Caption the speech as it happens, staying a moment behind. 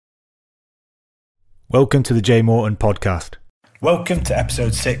Welcome to the J Morton podcast. Welcome to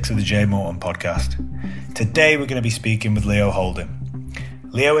episode 6 of the J Morton podcast. Today we're going to be speaking with Leo Houlding.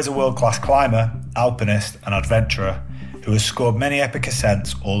 Leo is a world-class climber, alpinist and adventurer who has scored many epic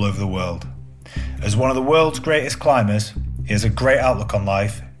ascents all over the world. As one of the world's greatest climbers, he has a great outlook on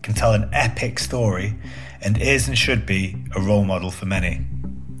life, can tell an epic story, and is and should be a role model for many.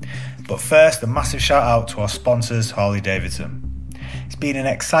 But first, a massive shout out to our sponsors, Harley-Davidson. It's been an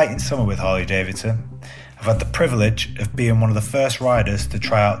exciting summer with Harley-Davidson. I've had the privilege of being one of the first riders to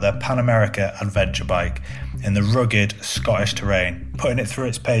try out their Pan America adventure bike in the rugged Scottish terrain, putting it through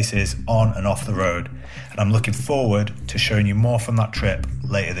its paces on and off the road. And I'm looking forward to showing you more from that trip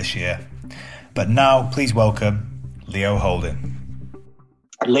later this year. But now, please welcome Leo Houlding.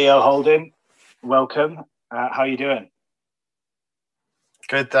 Leo Houlding, welcome. How are you doing?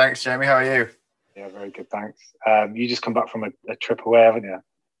 Good, thanks, Jamie. How are you? Yeah, very good, thanks. You just come back from a trip away, haven't you?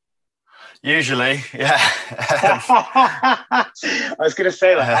 Usually, yeah. I was going to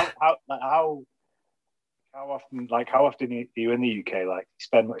say, how often are you in the UK? Like, you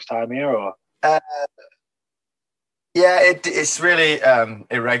spend much time here, or? Yeah, it's really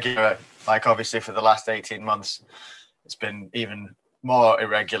irregular. Like, obviously, for the last 18 months, it's been even more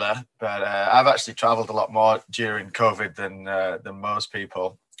irregular. But I've actually travelled a lot more during COVID than most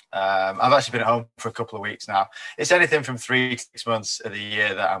people. I've actually been at home for a couple of weeks now. It's anything from 3 to 6 months of the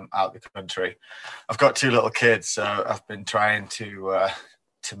year that I'm out of the country. I've got 2 little kids, so I've been trying to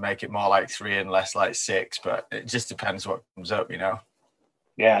make it more like 3 and less like 6. But it just depends what comes up, you know.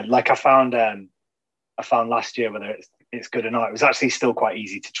 Yeah, like I found last year, whether it's good or not, it was actually still quite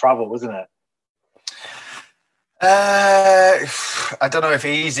easy to travel, wasn't it? I don't know if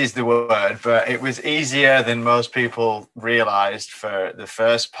easy is the word, but it was easier than most people realised for the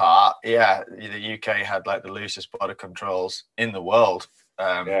first part. Yeah, the UK had like the loosest border controls in the world.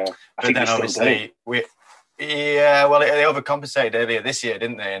 I but think then obviously they overcompensated earlier this year,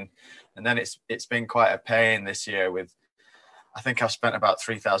 didn't they? And then it's been quite a pain this year with. I think I've spent about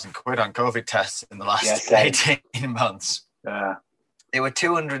 3,000 quid on COVID tests in the last 18 months. Yeah, they were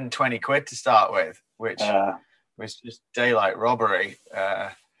 220 quid to start with, which. Was just daylight robbery.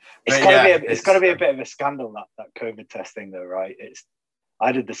 It's got to be a bit of a scandal, that COVID testing, though, right?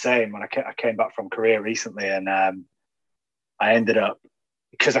 I did the same when I came back from Korea recently, and I ended up,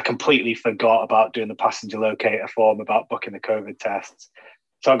 because I completely forgot about doing the passenger locator form about booking the COVID tests.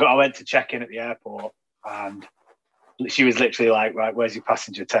 So I went to check in at the airport, and she was literally like, "Right, where's your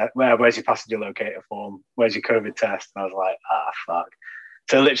passenger where's your passenger locator form? Where's your COVID test?" And I was like, fuck.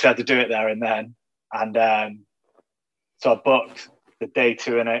 So I literally had to do it there and then, and so I booked the day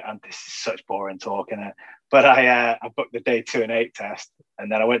 2 and 8, and this is such boring talk, innit? But I booked the day 2 and 8 test,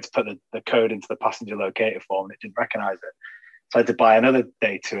 and then I went to put the code into the passenger locator form, and it didn't recognise it. So I had to buy another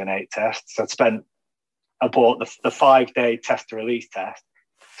day 2 and 8 test. So I bought the 5-day test to release test.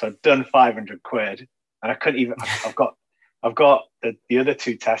 So I'd done 500 quid, and I couldn't even. I've got the other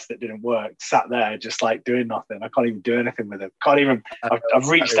 2 tests that didn't work, sat there just like doing nothing. I can't even do anything with them. I've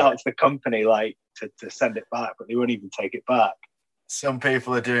reached out to the company like to send it back, but they won't even take it back. Some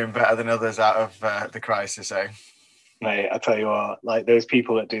people are doing better than others out of the crisis, eh? Mate, I tell you what, like those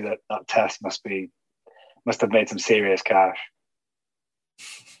people that do that test must have made some serious cash.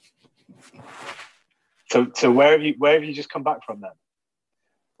 So where have you just come back from then?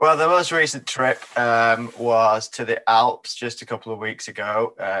 Well, the most recent trip was to the Alps just a couple of weeks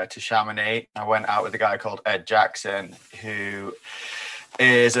ago, to Chamonix. I went out with a guy called Ed Jackson, who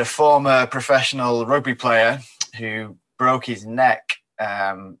is a former professional rugby player who broke his neck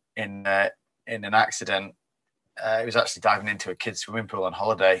in an accident. He was actually diving into a kid's swimming pool on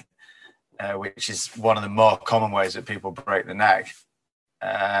holiday, which is one of the more common ways that people break the neck.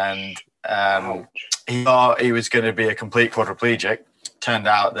 And he thought he was going to be a complete quadriplegic. Turned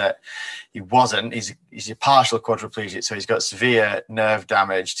out that he wasn't. He's a partial quadriplegic, so he's got severe nerve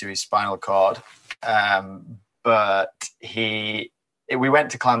damage to his spinal cord. But we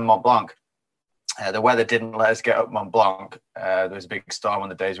went to climb Mont Blanc. The weather didn't let us get up Mont Blanc. There was a big storm on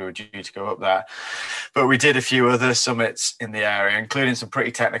the days we were due to go up there. But we did a few other summits in the area, including some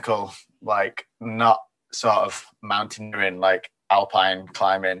pretty technical, like not sort of mountaineering, like alpine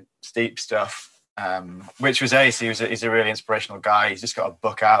climbing, steep stuff. Which was ace. He's a really inspirational guy. He's just got a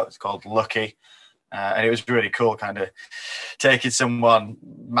book out. It's called Lucky. And it was really cool, kind of taking someone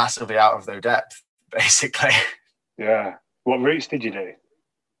massively out of their depth, basically. Yeah. What routes did you do?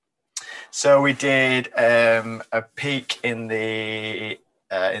 So we did a peak in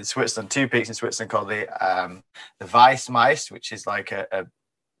Switzerland, 2 peaks in Switzerland called the Weissmeist, which is like a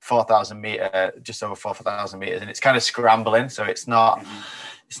 4,000 meter, just over 4,000 meters, and it's kind of scrambling. So it's not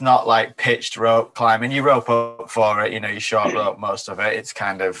it's not like pitched rope climbing. You rope up for it, you short rope most of it. It's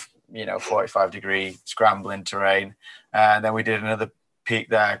kind of, 45-degree scrambling terrain. And then we did another peak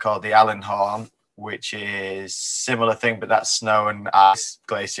there called the Allenhorn, which is similar thing, but that's snow and ice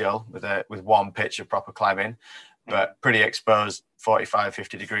glacial with one pitch of proper climbing, but pretty exposed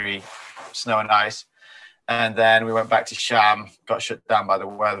 50-degree snow and ice. And then we went back to Sham, got shut down by the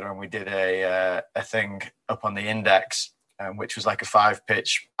weather, and we did a thing up on the Index, which was like a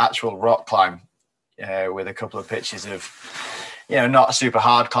 5-pitch actual rock climb with a couple of pitches of, not super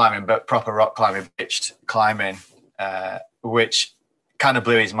hard climbing, but proper rock climbing, pitched climbing, which kind of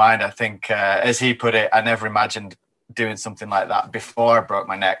blew his mind. I think, as he put it, I never imagined doing something like that before I broke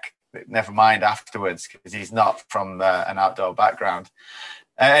my neck, never mind afterwards, because he's not from an outdoor background.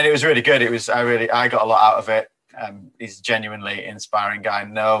 And it was really good. I got a lot out of it. He's a genuinely inspiring guy,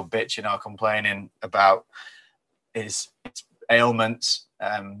 no bitching or complaining about his ailments,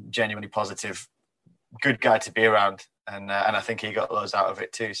 genuinely positive, good guy to be around. And I think he got loads out of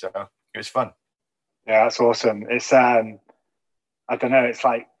it too. So it was fun. Yeah, that's awesome. It's, I don't know, it's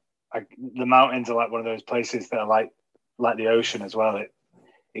like the mountains are like one of those places that are like the ocean as well.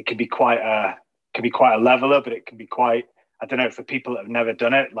 It can be quite a leveler, but it can be quite, I don't know, for people that have never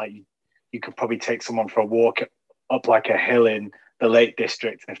done it, like you could probably take someone for a walk up like a hill in the Lake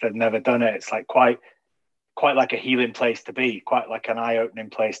District. And if they've never done it, it's like quite like a healing place to be, quite like an eye-opening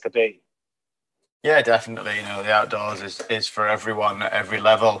place to be. Yeah, definitely. The outdoors is for everyone at every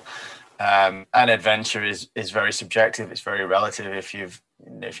level. And adventure is very subjective. It's very relative. If you've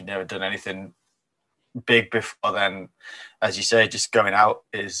never done anything big before, then, as you say, just going out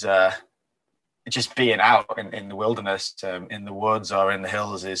is just being out in the wilderness, in the woods or in the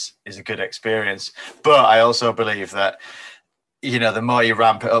hills is a good experience. But I also believe that, the more you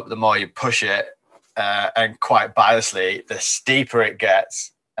ramp it up, the more you push it, and quite biasly, the steeper it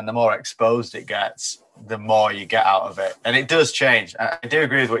gets and the more exposed it gets, the more you get out of it. And it does change. I do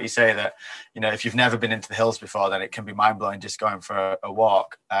agree with what you say that, if you've never been into the hills before, then it can be mind-blowing just going for a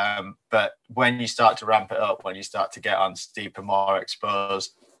walk. But when you start to ramp it up, when you start to get on steeper, more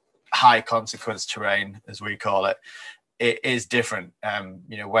exposed, high consequence terrain, as we call it, it is different.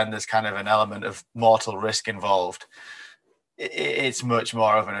 When there's kind of an element of mortal risk involved, it's much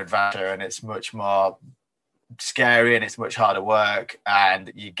more of an adventure, and it's much more scary, and it's much harder work,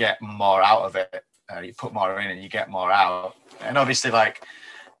 and you get more out of it. You put more in and you get more out. And obviously, like,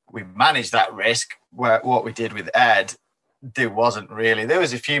 we managed that risk. Where what we did with Ed, there was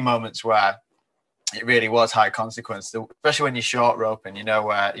a few moments where it really was high consequence, especially when you're short roping,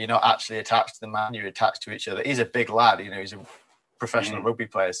 where you're not actually attached to the man, you're attached to each other. He's a big lad, he's a professional rugby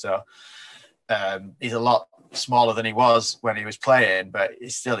player. So he's a lot smaller than he was when he was playing, but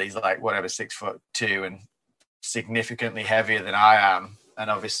he's like, 6'2" and significantly heavier than I am. And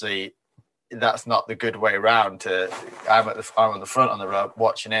obviously that's not the good way around. I'm on the front on the rope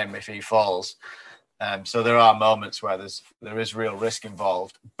watching him if he falls. So there are moments where there is real risk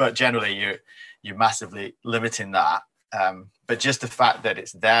involved, but generally you're massively limiting that. But just the fact that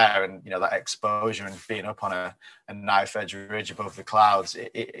it's there, and that exposure and being up on a knife edge ridge above the clouds,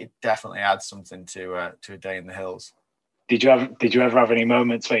 it definitely adds something to a day in the hills. Did you ever have any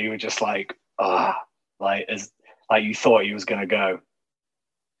moments where you were just like, like you thought you was going to go?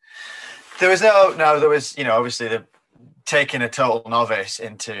 There was there was, obviously taking a total novice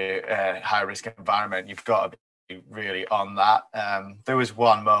into a high risk environment, you've got to be really on that. There was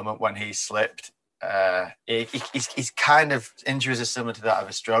one moment when he slipped. He's kind of, injuries are similar to that of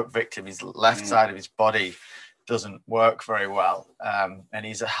a stroke victim. His left side of his body doesn't work very well. And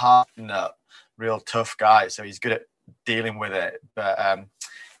he's a hard nut, real tough guy. So he's good at dealing with it. But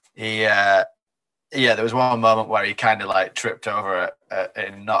there was one moment where he kind of like tripped over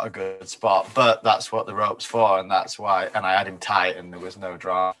in not a good spot, but that's what the rope's for, and that's why. And I had him tight, and there was no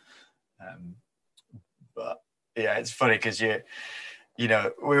drama. But yeah, it's funny because we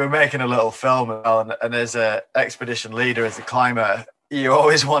were making a little film, and as a expedition leader, as a climber, you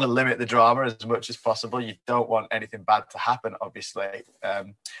always want to limit the drama as much as possible. You don't want anything bad to happen, obviously.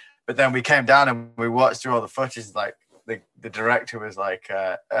 But then we came down and we watched through all the footage. Like the director was like,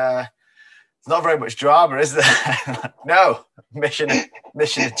 "There's not very much drama, is there?" No, mission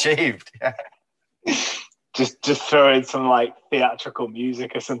achieved. Yeah. Just throw in some like theatrical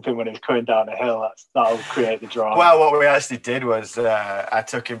music or something when it's going down a hill. That'll create the drama. Well, what we actually did was I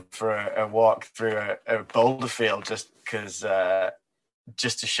took him for a walk through a boulder field just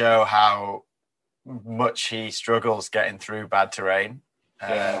to show how much he struggles getting through bad terrain.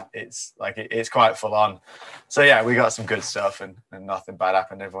 It's quite full on. So yeah, we got some good stuff and nothing bad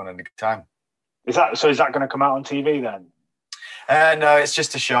happened. Everyone had a good time. Is that going to come out on TV then? No, it's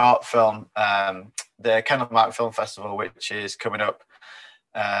just a short film. The Kendall Film Festival, which is coming up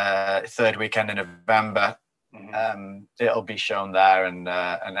third weekend in November. It'll be shown there, and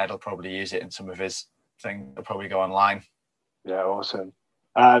Ed'll probably use it in some of his things. It'll probably go online. Yeah, awesome.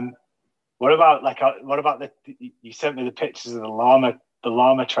 What about you sent me the pictures of the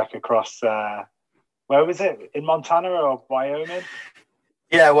llama trek across where was it, in Montana or Wyoming?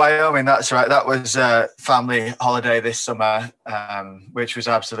 Yeah, Wyoming, that's right. That was a family holiday this summer, which was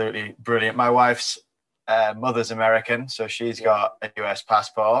absolutely brilliant. My wife's mother's American, so she's got a US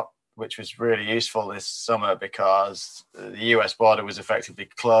passport, which was really useful this summer because the US border was effectively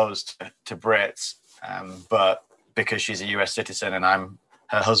closed to Brits. But because she's a US citizen and I'm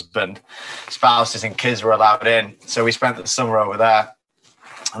her husband, spouses and kids were allowed in. So we spent the summer over there.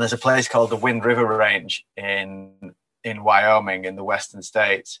 And there's a place called the Wind River Range in Wyoming in the western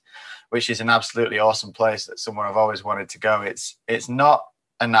states, which is an absolutely awesome place. That's somewhere I've always wanted to go. It's not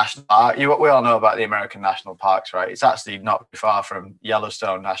a national park. We all know about the American national parks, right? It's actually not far from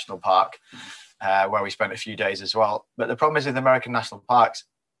Yellowstone National Park, where we spent a few days as well. But the problem is with American national parks,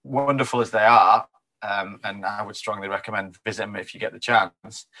 wonderful as they are, and I would strongly recommend visiting them if you get the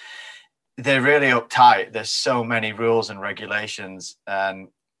chance, they're really uptight. There's so many rules and regulations, and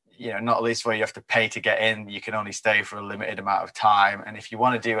not least where you have to pay to get in. You can only stay for a limited amount of time. And if you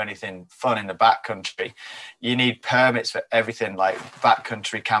want to do anything fun in the backcountry, you need permits for everything, like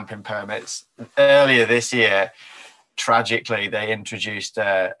backcountry camping permits. Earlier this year, tragically, they introduced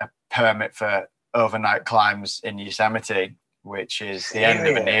a permit for overnight climbs in Yosemite, which is the end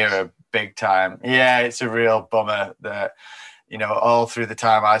of an era, big time. Yeah, it's a real bummer that, all through the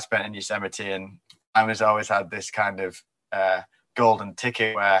time I spent in Yosemite, and I was always had this kind of golden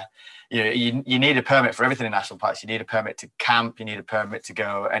ticket where you need a permit for everything in national parks. You need a permit to camp, you need a permit to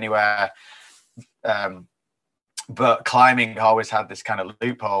go anywhere, but climbing always had this kind of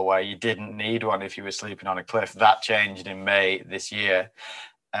loophole where you didn't need one if you were sleeping on a cliff. That changed in May this year.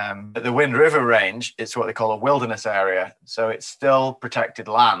 But the Wind River Range, it's what they call a wilderness area, so it's still protected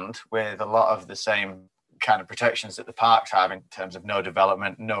land with a lot of the same kind of protections that the parks have in terms of no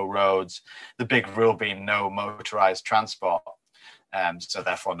development, no roads, the big rule being no motorized transport. So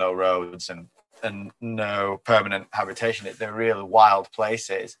therefore no roads and no permanent habitation. They're real wild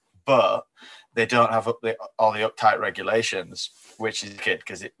places, but they don't have all the uptight regulations, which is good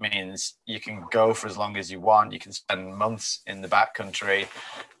because it means you can go for as long as you want. You can spend months in the backcountry.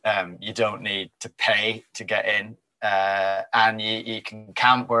 You don't need to pay to get in, and you can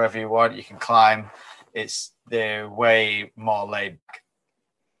camp wherever you want. You can climb. They're way more laid back.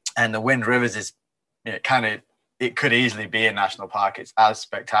 And the Wind Rivers is it could easily be a national park. It's as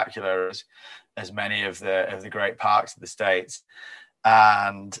spectacular as many of the great parks of the States.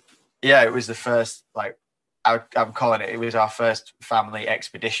 And yeah, it was the first, I'm calling it was our first family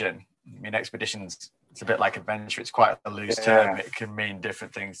expedition. I mean, expeditions, it's a bit like adventure. It's quite a loose term. It can mean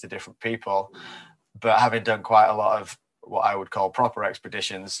different things to different people. But having done quite a lot of what I would call proper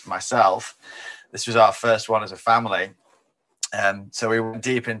expeditions myself, this was our first one as a family. So we went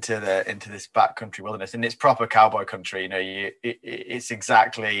deep into this backcountry wilderness, and it's proper cowboy country. It's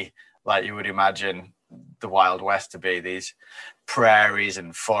exactly like you would imagine the Wild West to be. These prairies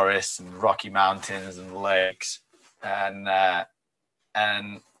and forests and rocky mountains and lakes, and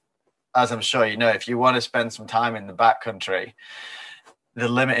as I'm sure you know, if you want to spend some time in the backcountry, the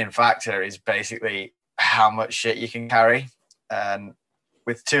limiting factor is basically how much shit you can carry. And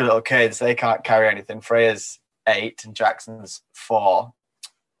with two little kids, they can't carry anything. Freya's 8 and Jackson's 4,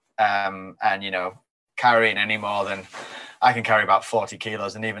 and carrying any more than I can carry about 40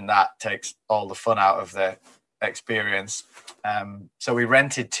 kilos, and even that takes all the fun out of the experience. So we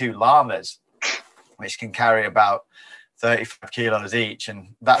rented 2 llamas, which can carry about 35 kilos each,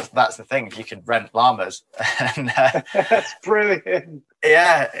 and that's the thing. You can rent llamas, and that's brilliant.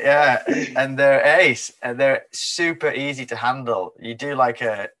 Yeah, and they're ace, and they're super easy to handle. You do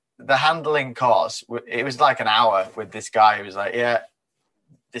the handling course. It was like an hour with this guy who was like, "Yeah,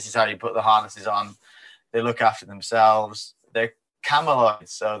 this is how you put the harnesses on." They look after themselves. They're cameloids,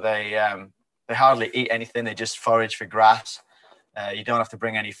 so they hardly eat anything. They just forage for grass. You don't have to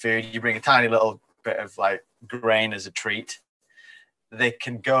bring any food. You bring a tiny little bit of grain as a treat. They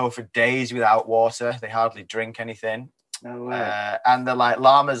can go for days without water. They hardly drink anything. No way. And they're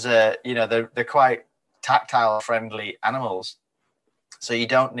llamas are, they're quite tactile friendly animals. So you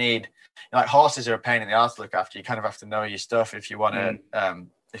don't need, horses are a pain in the arse to look after. You kind of have to know your stuff if you want to,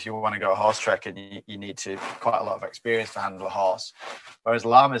 if you want to go horse trekking. You need quite a lot of experience to handle a horse, whereas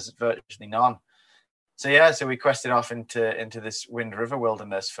llamas virtually none. So we quested off into this Wind River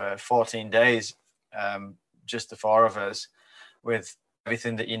wilderness for 14 days, just the 4 of us. with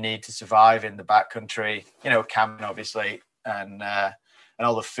everything that you need to survive in the backcountry, camping obviously, and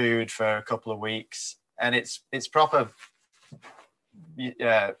all the food for a couple of weeks. And it's proper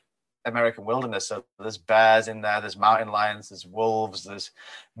American wilderness. So there's bears in there, there's mountain lions, there's wolves, there's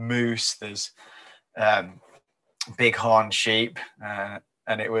moose, there's bighorn sheep,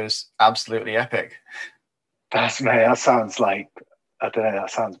 and it was absolutely epic. That sounds like, I don't know,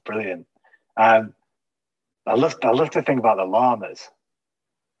 that sounds brilliant. I love to think about the llamas.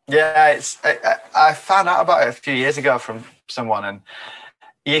 Yeah, I found out about it a few years ago from someone, and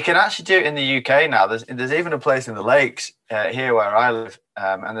you can actually do it in the UK now. There's even a place in the lakes here where I live,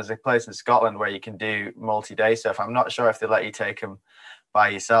 and there's a place in Scotland where you can do multi-day stuff. I'm not sure if they let you take them by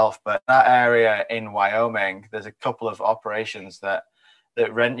yourself, but that area in Wyoming, there's a couple of operations that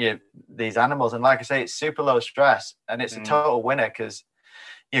rent you these animals. And like I say, it's super low stress, and it's a total winner because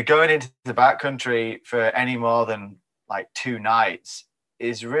you're going into the backcountry for any more than like 2 nights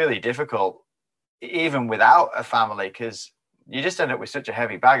is really difficult, even without a family, because you just end up with such a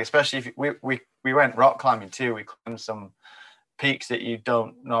heavy bag, especially if we went rock climbing too. We climbed some peaks that you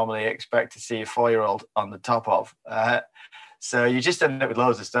don't normally expect to see a 4-year-old on the top of. So you just end up with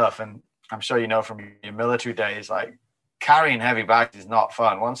loads of stuff. And I'm sure you know from your military days, like carrying heavy bags is not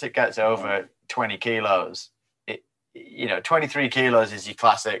fun. Once it gets over 20 kilos, 23 kilos is your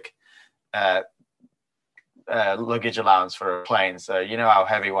classic luggage allowance for a plane. So you know how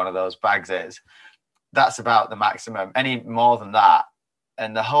heavy one of those bags is. That's about the maximum. Any more than that,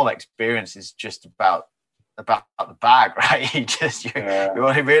 and the whole experience is just about the bag, right? You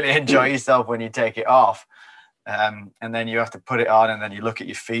want to really enjoy yourself when you take it off, and then you have to put it on, and then you look at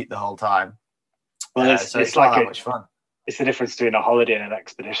your feet the whole time. Well, it's like not that much fun. It's the difference between a holiday and an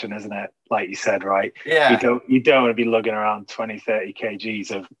expedition, isn't it? Like you said, right? Yeah. You don't want to be lugging around 20, 30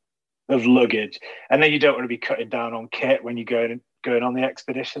 kgs of luggage, and then you don't want to be cutting down on kit when you're going on the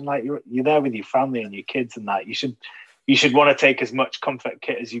expedition. Like you're there with your family and your kids and that. You should want to take as much comfort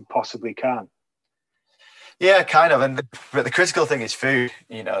kit as you possibly can. Yeah, kind of. But the critical thing is food.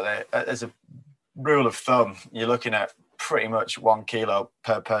 As a rule of thumb, you're looking at pretty much 1 kilo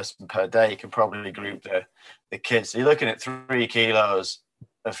per person per day. You can probably group the kids. So you're looking at 3 kilos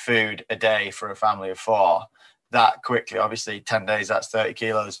of food a day for a family of 4. That quickly, obviously, 10 days, that's 30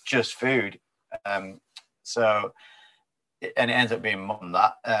 kilos, just food. And it ends up being more than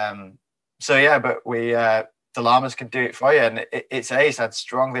that. But the llamas can do it for you, and it's ace. I'd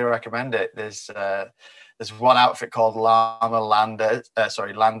strongly recommend it. There's one outfit called Lander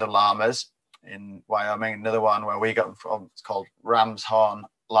Llamas in Wyoming. Another one where we got them from, it's called Ram's Horn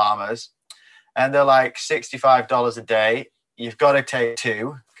Llamas, and they're like $65 a day. You've got to take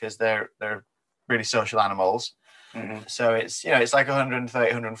 2 because they're really social animals. Mm-hmm. So it's like $130,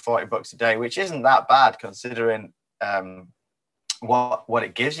 $140 a day, which isn't that bad considering what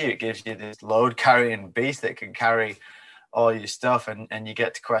it gives you. It gives you this load carrying beast that can carry all your stuff, and you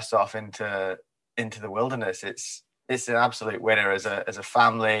get to quest off into the wilderness. It's an absolute winner as a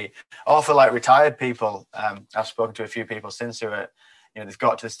family, or for like retired people. I've spoken to a few people since who are, they've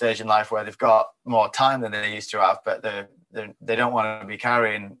got to the stage in life where they've got more time than they used to have, but they don't want to be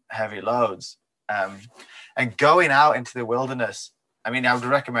carrying heavy loads. And going out into the wilderness, I mean, I would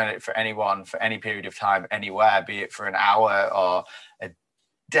recommend it for anyone for any period of time, anywhere, be it for an hour or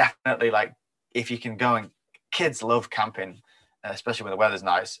definitely like if you can go, and kids love camping, especially when the weather's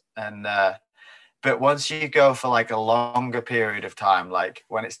nice. And but once you go for like a longer period of time, like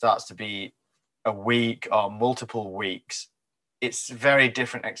when it starts to be a week or multiple weeks, it's a very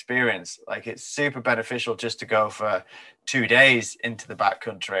different experience. Like it's super beneficial just to go for 2 days into the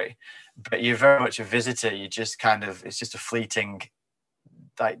backcountry, but you're very much a visitor. You just it's just a fleeting,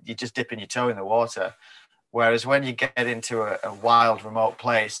 like you're just dipping your toe in the water. Whereas when you get into a wild, remote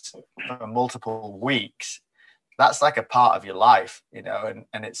place for multiple weeks, that's like a part of your life, and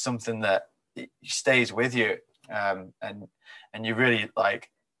it's something that stays with you. And you really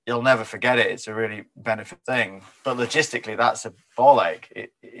you'll never forget it. It's a really benefit thing. But logistically, that's a ball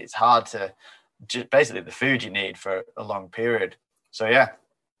ache. It's hard to basically the food you need for a long period. So yeah.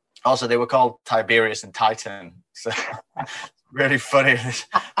 Also, they were called Tiberius and Titan. So really funny. This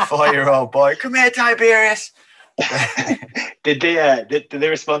 4-year-old boy, come here, Tiberius. Did they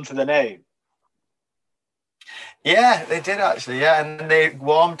respond to the name? Yeah, they did actually. Yeah, and they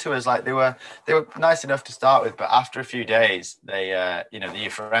warmed to us. Like they were nice enough to start with, but after a few days, they're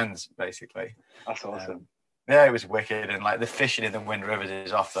your friends basically. That's awesome. Yeah, it was wicked, and like the fishing in the Wind Rivers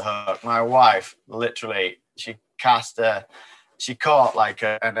is off the hook. My wife literally, she caught like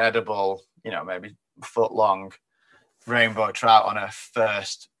an edible, maybe foot long rainbow trout on her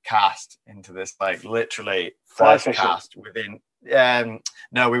first cast into this, like literally first cast within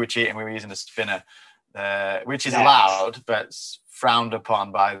No, we were cheating. We were using a spinner, which is allowed, but it's frowned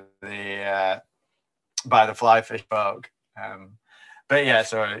upon by the fly fish folk. But yeah,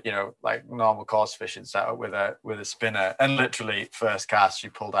 so like normal coarse fishing set up with a spinner, and literally first cast she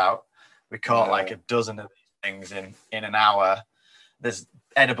pulled out. We caught like a dozen of these things in an hour. There's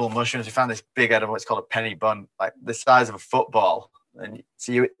edible mushrooms. We found this big edible. It's called a penny bun, like the size of a football, and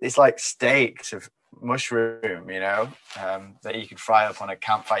so it's like steaks of mushroom, that you could fry up on a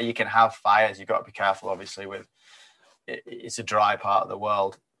campfire. You can have fires. You've got to be careful, obviously. It's a dry part of the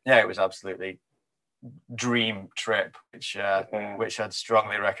world. Yeah, it was absolutely dream trip, which I'd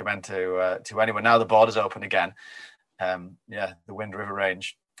strongly recommend to anyone. Now the border's open again. The Wind River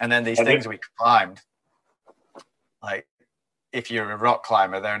Range, and then these things we climbed. Like, if you're a rock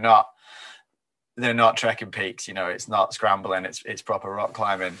climber, they're not trekking peaks. It's not scrambling. It's proper rock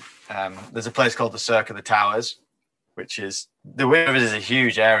climbing. There's a place called the Cirque of the Towers, which is the Wind River is a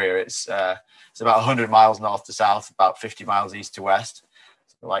huge area. It's about 100 miles north to south, about 50 miles east to west.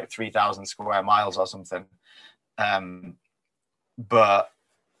 Like 3,000 square miles or something. But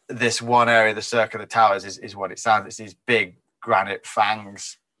this one area, the Cirque of the Towers, is what it sounds. It's these big granite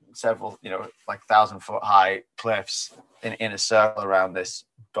fangs, several, like 1,000-foot high cliffs in a circle around this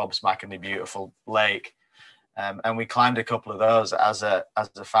gobsmackingly beautiful lake. And we climbed a couple of those as a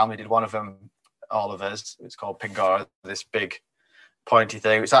family. Did one of them, all of us. It's called Pingora, this big pointy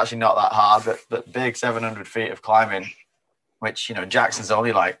thing. It's actually not that hard, but big, 700 feet of climbing, which, Jackson's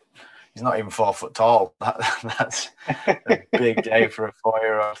only he's not even 4 foot tall. That's a big day for a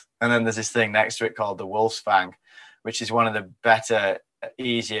 4-year-old. And then there's this thing next to it called the Wolf's Fang, which is one of the better,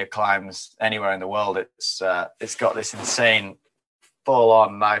 easier climbs anywhere in the world. It's got this insane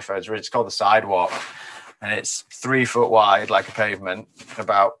full-on knife edge ridge. It's called the Sidewalk, and it's 3 foot wide, like a pavement,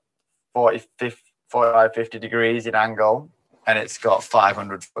 about 45, 50 degrees in angle, and it's got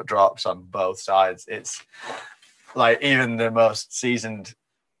 500 foot drops on both sides. It's like, even the most seasoned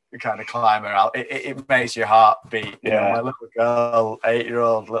kind of climber out, it makes your heart beat. My little girl,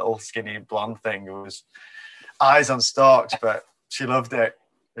 8-year-old, little skinny blonde thing, was eyes on stalks, but she loved it.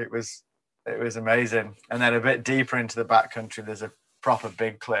 It was amazing. And then a bit deeper into the backcountry, there's a proper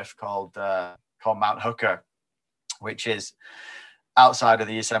big cliff called Mount Hooker, which is outside of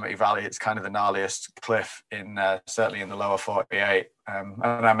the Yosemite Valley. It's kind of the gnarliest cliff certainly in the lower 48. And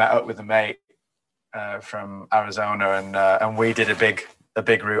I met up with a mate from Arizona, and we did a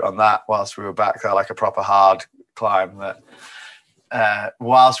big route on that whilst we were back there, like a proper hard climb. That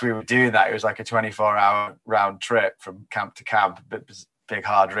whilst we were doing that, it was like a 24-hour round trip from camp to camp. It was a big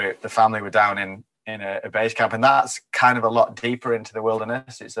hard route. The family were down in a base camp, and that's kind of a lot deeper into the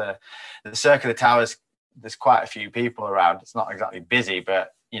wilderness. It's the Cirque of the Towers. There's quite a few people around. It's not exactly busy,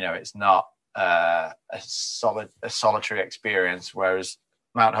 but it's not a solitary experience. Whereas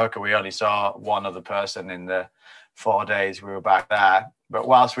Mount Hooker, we only saw one other person in the 4 days we were back there. But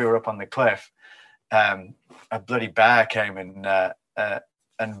whilst we were up on the cliff, a bloody bear came and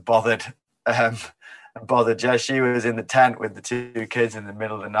bothered Jess. She was in the tent with the 2 kids in the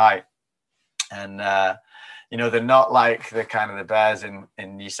middle of the night. And, they're not like the kind of the bears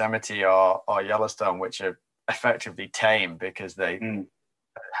in Yosemite or Yellowstone, which are effectively tame because they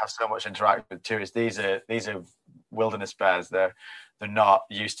have so much interaction with tourists. These are wilderness bears. They're not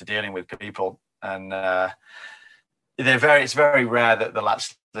used to dealing with people, and it's very rare that they'll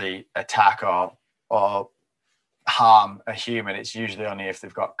actually attack or harm a human. It's usually only if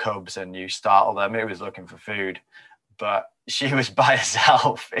they've got cubs and you startle them. It was looking for food, but she was by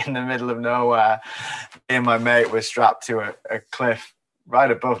herself in the middle of nowhere. Me and my mate were strapped to a cliff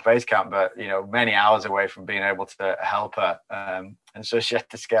right above base camp, but many hours away from being able to help her. And so she had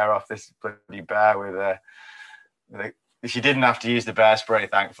to scare off this bloody bear with she didn't have to use the bear spray,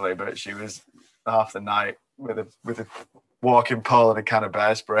 thankfully, but she was half the night with a walking pole and a can of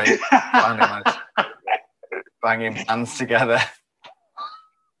bear spray, banging hands together.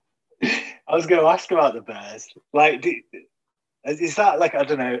 I was going to ask about the bears. Like, is that like, I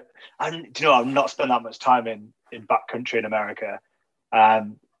don't know. I've not spent that much time in backcountry in America.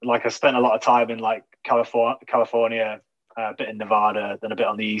 Like, I spent a lot of time in like California, a bit in Nevada, then a bit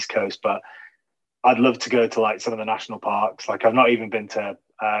on the East Coast. But I'd love to go to like some of the national parks. Like, I've not even been to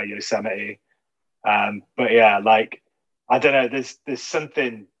Yosemite. But yeah, like, I don't know. There's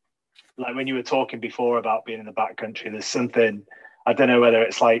something, like when you were talking before about being in the backcountry, there's something, I don't know whether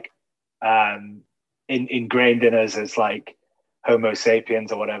it's like ingrained in us as like Homo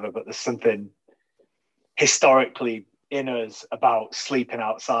sapiens or whatever, but there's something historically in us about sleeping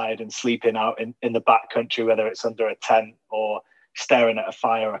outside and sleeping out in the backcountry, whether it's under a tent or staring at a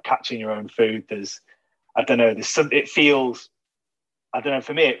fire or catching your own food. I don't know, it feels I don't know,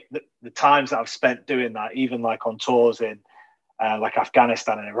 for me, the times that I've spent doing that, even like on tours in like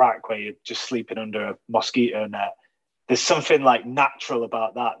Afghanistan and Iraq, where you're just sleeping under a mosquito net, there's something like natural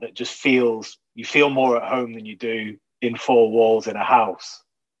about that just feels, you feel more at home than you do in four walls in a house.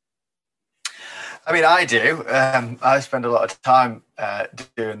 I mean, I do. I spend a lot of time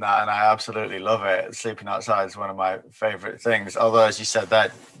doing that, and I absolutely love it. Sleeping outside is one of my favourite things. Although, as you said,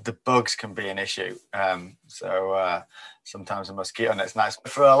 that the bugs can be an issue. So sometimes a mosquito net's nice.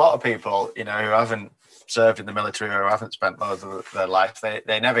 But for a lot of people, you know, who haven't served in the military or haven't spent most of their life,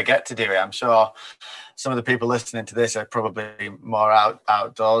 they never get to do it. I'm sure some of the people listening to this are probably more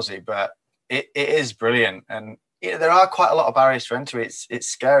outdoorsy, but it is brilliant. And you know, there are quite a lot of barriers to entry. It's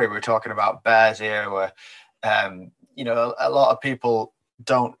scary. We're talking about bears here, where you know, a lot of people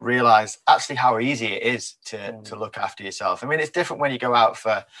don't realize actually how easy it is to look after yourself. I mean, it's different when you go out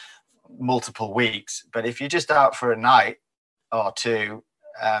for multiple weeks, but if you're just out for a night or two,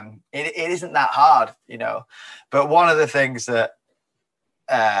 it isn't that hard, you know. But one of the things that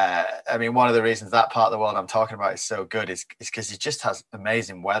I mean, one of the reasons that part of the world I'm talking about is so good is because it just has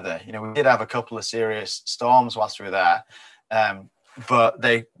amazing weather. You know, we did have a couple of serious storms whilst we were there, but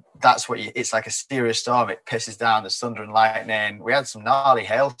that's what it's like a serious storm. It pisses down, there's thunder and lightning. We had some gnarly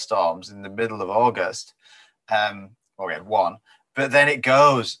hailstorms in the middle of August. Well, we had one, but then it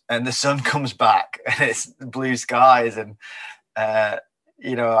goes and the sun comes back and it's blue skies. And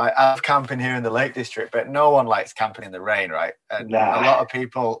you know, I'm camping here in the Lake District, but no one likes camping in the rain, right? And a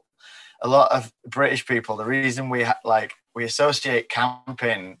lot of British people, the reason we associate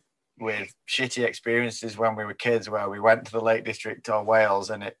camping with shitty experiences when we were kids, where we went to the Lake District or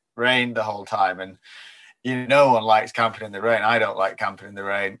Wales and it rained the whole time. And no one likes camping in the rain. I don't like camping in the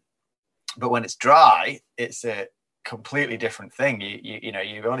rain. But when it's dry, it's a completely different thing. You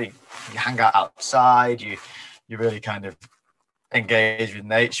hang out outside. You really kind of engage with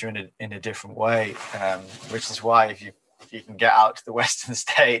nature in a different way, which is why if you can get out to the western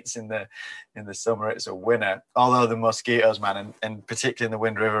states in the summer, it's a winner. Although the mosquitoes, man, and particularly in the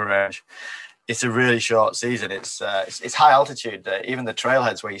Wind River range, it's a really short season. It's high altitude. Even the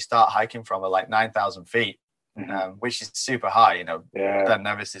trailheads where you start hiking from are like 9,000 feet, which is super high. You know, Ben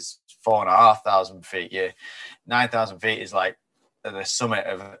Nevis is 4,500 feet. 9,000 feet is like the summit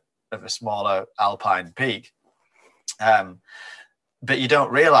of a smaller alpine peak. But you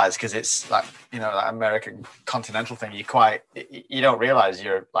don't realize, because it's like, you know, that American continental thing, you don't realize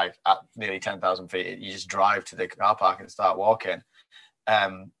you're like at nearly 10,000 feet. You just drive to the car park and start walking.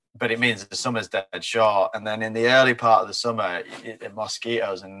 But it means the summer's dead short. And then in the early part of the summer, the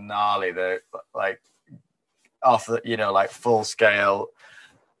mosquitoes are gnarly. They're like off the, you know, like full scale.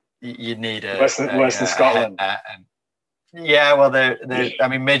 You need worse than Scotland. Yeah, well, I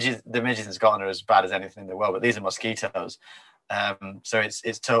mean, the midges in Scotland are as bad as anything in the world, but these are mosquitoes. So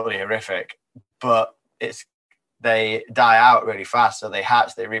it's totally horrific, but they die out really fast. So they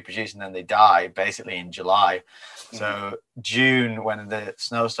hatch, they reproduce, and then they die basically in July. So June, when the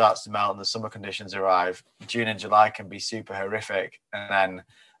snow starts to melt and the summer conditions arrive, June and July can be super horrific. And then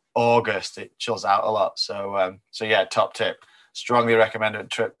August, it chills out a lot. So yeah, top tip. Strongly recommend a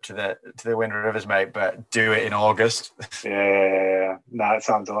trip to the Wind Rivers, mate, but do it in August. Yeah. No, it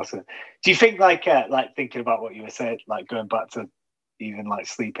sounds awesome. Do you think like thinking about what you were saying, like going back to even like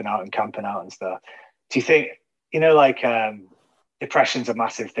sleeping out and camping out and stuff, do you think, you know, like depression's a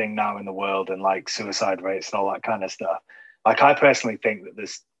massive thing now in the world, and like suicide rates and all that kind of stuff? Like, I personally think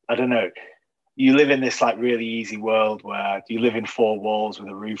that I don't know, you live in this like really easy world where you live in four walls with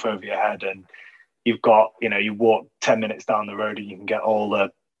a roof over your head, and you've got, you know, you walk 10 minutes down the road and you can get all the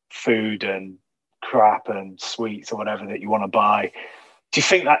food and crap and sweets or whatever that you want to buy. Do you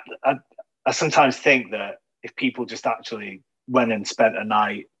think that I sometimes think that if people just actually went and spent a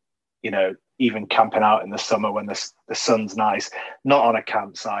night, you know, even camping out in the summer when the sun's nice, not on a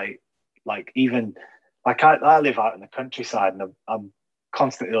campsite, like even like I live out in the countryside, and I'm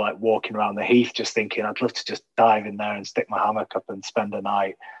constantly like walking around the heath just thinking I'd love to just dive in there and stick my hammock up and spend a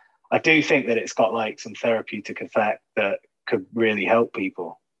night. I do think that it's got like some therapeutic effect that could really help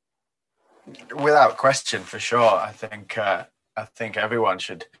people. Without question, for sure. I think everyone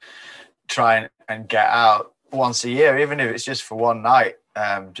should try and get out once a year, even if it's just for one night,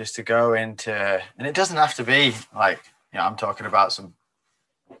 just to go into, and it doesn't have to be like, you know, I'm talking about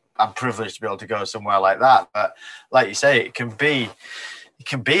I'm privileged to be able to go somewhere like that, but like you say, it can be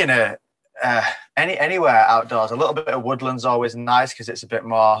in anywhere outdoors. A little bit of woodland's always nice because it's a bit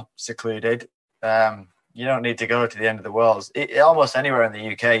more secluded. You don't need to go to the end of the world. Almost anywhere in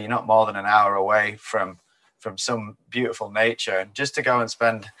the UK, you're not more than an hour away from some beautiful nature, and just to go and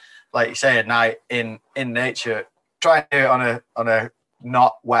spend, like you say, a night in nature. Try and do it on a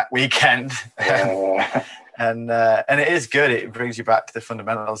not wet weekend. Yeah. And it is good. It brings you back to the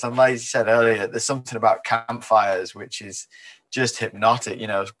fundamentals. And like you said earlier, there's something about campfires which is just hypnotic. You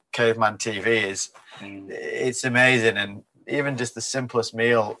know, caveman TV it's amazing. And even just the simplest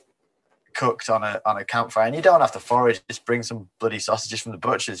meal cooked on a campfire, and you don't have to forage. Just bring some bloody sausages from the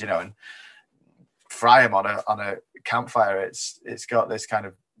butchers, you know, and fry them on a campfire. It's got this kind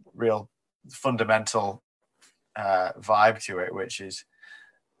of real fundamental vibe to it, which is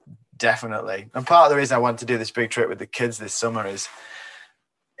definitely. And part of the reason I want to do this big trip with the kids this summer is,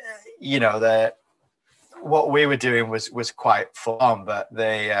 you know, what we were doing was quite fun, but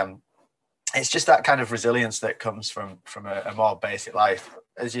it's just that kind of resilience that comes from a more basic life.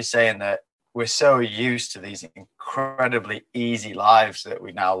 As you're saying, that we're so used to these incredibly easy lives that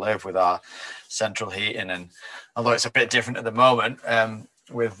we now live with our central heating, and although it's a bit different at the moment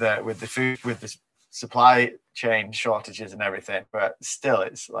with the food, with the supply chain shortages and everything, but still,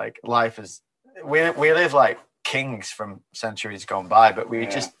 it's like life is. We live like kings from centuries gone by, but we're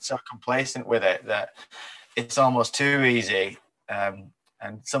just so complacent with it that it's almost too easy. And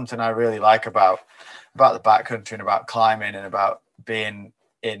something I really like about the backcountry and about climbing and about being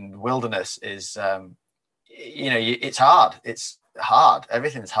in wilderness is, you know, it's hard. It's hard.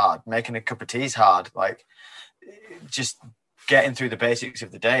 Everything's hard. Making a cup of tea is hard. Like, just getting through the basics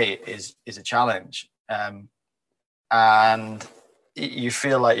of the day is a challenge. And you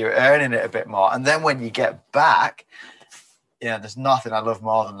feel like you're earning it a bit more. And then when you get back, you know, there's nothing I love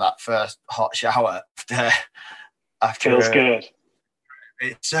more than that first hot shower after feels good.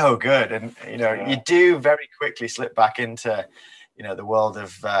 It's so good. And, you know, you do very quickly slip back into, you know, the world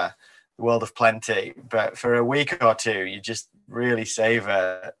of plenty. But for a week or two, you just really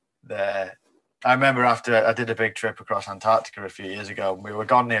savor I remember after I did a big trip across Antarctica a few years ago, and we were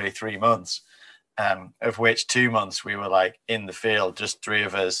gone nearly 3 months, of which 2 months we were like in the field, just 3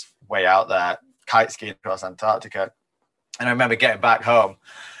 of us way out there, kite skiing across Antarctica. And I remember getting back home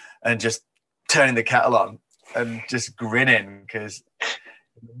and just turning the kettle on and just grinning, because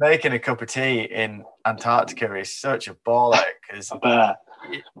making a cup of tea in Antarctica is such a ball ache, because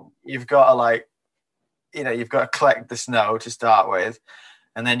you've got to, like, you know, you've got to collect the snow to start with,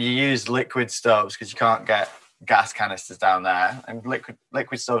 and then you use liquid stoves because you can't get gas canisters down there, and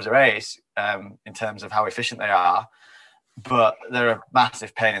liquid stoves are ace in terms of how efficient they are, but they're a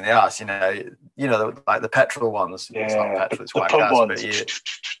massive pain in the ass. You know, like the petrol ones. Yeah, it's not petrol, it's the white pump gas, ones.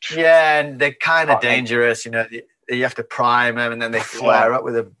 but and they're kind of dangerous. You know, you have to prime them, and then they flare up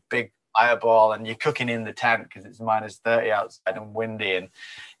with a big fireball, and you're cooking in the tent because it's -30 outside and windy, and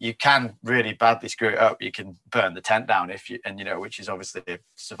you can really badly screw it up. You can burn the tent down which is obviously a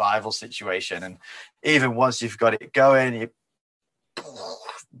survival situation. And even once you've got it going, you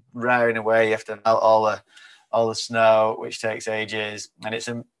raring away, you have to melt all the snow, which takes ages. And it's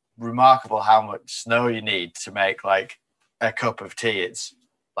remarkable how much snow you need to make like a cup of tea. It's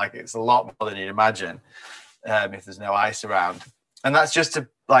a lot more than you'd imagine if there's no ice around. And that's just to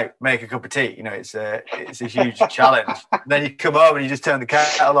like make a cup of tea. You know, it's a huge challenge. And then you come home and you just turn the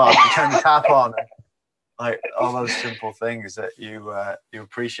kettle on, you turn the tap on, like all those simple things that you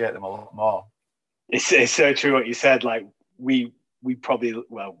appreciate them a lot more. It's so true what you said. Like we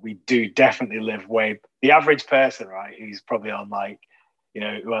do definitely live the average person, right, who's probably on, like, you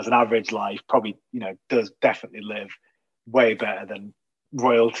know, who has an average life, probably, you know, does definitely live way better than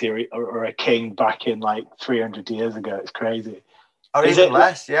royalty or a king back in like 300 years ago. It's crazy. Or even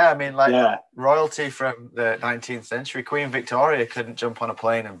less, I mean, royalty from the 19th century. Queen Victoria couldn't jump on a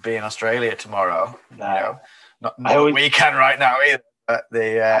plane and be in Australia tomorrow. No. You know, not we can right now either. But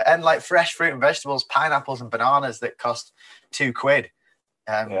and like fresh fruit and vegetables, pineapples and bananas that cost £2.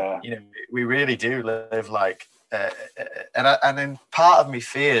 You know, we really do live like, and then part of me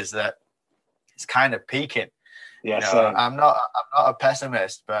fears that it's kind of peaking. Yeah, you know, I'm not a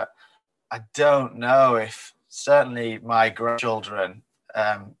pessimist, but I don't know if. Certainly my grandchildren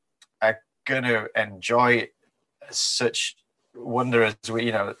are going to enjoy such wonder as we,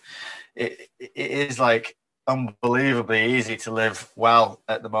 you know, it is like unbelievably easy to live well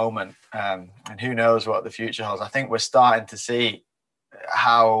at the moment. And who knows what the future holds. I think we're starting to see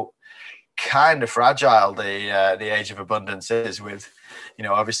how kind of fragile the age of abundance is with, you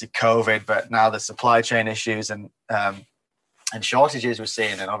know, obviously COVID, but now the supply chain issues and shortages we're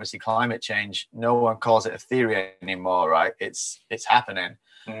seeing, and obviously climate change. No one calls it a theory anymore, right? It's happening.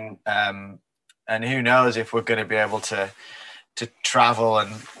 And who knows if we're going to be able to travel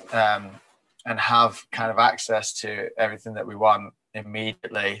and have kind of access to everything that we want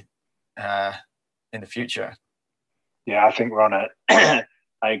immediately in the future. Yeah, I think we're on it.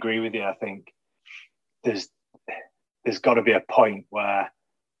 I agree with you. I think there's got to be a point where,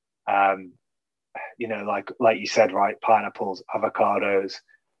 like you said, right, pineapples, avocados,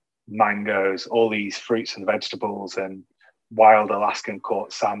 mangoes, all these fruits and vegetables, and wild Alaskan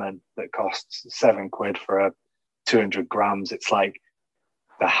caught salmon that costs £7 for a 200 grams. It's like,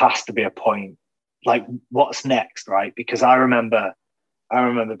 there has to be a point. Like, what's next, right? Because I remember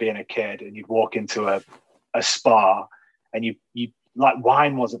being a kid, and you'd walk into a spa, and you like,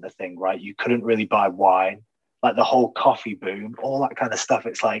 wine wasn't the thing, right? You couldn't really buy wine. Like the whole coffee boom, all that kind of stuff.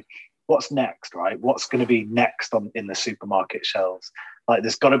 It's like, what's next, right? What's going to be next in the supermarket shelves? Like,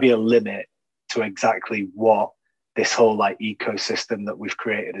 there's got to be a limit to exactly what this whole like ecosystem that we've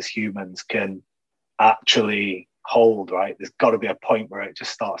created as humans can actually hold, right? There's got to be a point where it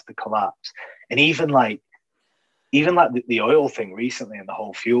just starts to collapse. And even like the oil thing recently, and the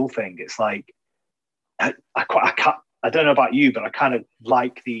whole fuel thing, it's like, I don't know about you, but I kind of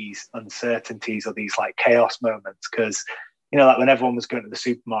like these uncertainties or these like chaos moments, because, like when everyone was going to the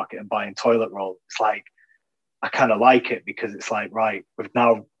supermarket and buying toilet roll, it's like, I kind of like it, because it's like, right,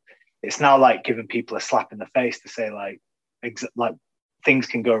 it's now like giving people a slap in the face to say like things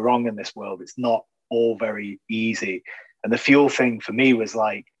can go wrong in this world. It's not all very easy. And the fuel thing for me was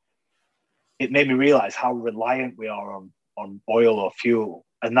like, it made me realize how reliant we are on oil or fuel,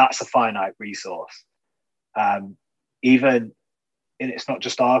 and that's a finite resource. And it's not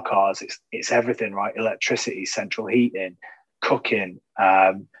just our cars, it's everything, right? Electricity, central heating, cooking,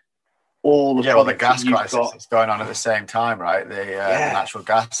 all the the gas crisis is going on at the same time, right? The natural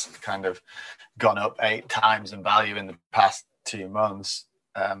gas kind of gone up 8 times in value in the past 2 months.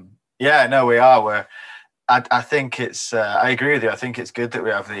 We are. I think it's. I agree with you. I think it's good that we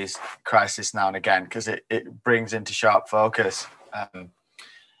have these crises now and again, because it brings into sharp focus,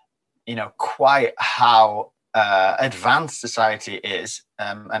 quite how advanced society is,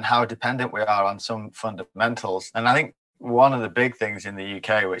 and how dependent we are on some fundamentals. And I think one of the big things in the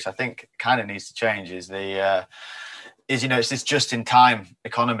UK, which I think kind of needs to change, is it's this just-in-time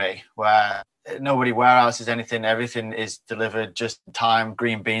economy where nobody warehouses anything. Everything is delivered just in time.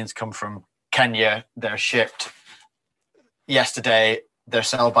 Green beans come from Kenya. They're shipped yesterday. Their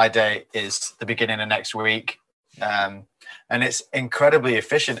sell-by date is the beginning of next week. And it's incredibly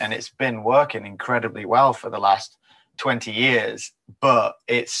efficient, and it's been working incredibly well for the last 20 years. But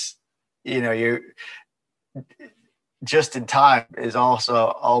it's, just in time is also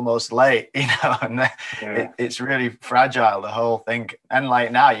almost late, and it's really fragile, the whole thing. And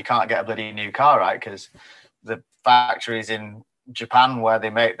like now, you can't get a bloody new car, right? Because the factories in Japan where they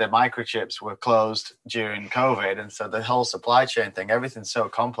make the microchips were closed during COVID, and so the whole supply chain thing, everything's so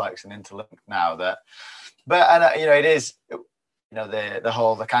complex and interlinked now that. But it is,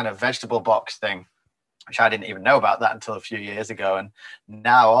 the kind of vegetable box thing, which I didn't even know about that until a few years ago, and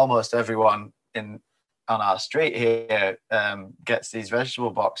now almost everyone on our street here gets these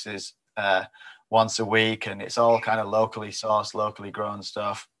vegetable boxes once a week, and it's all kind of locally sourced, locally grown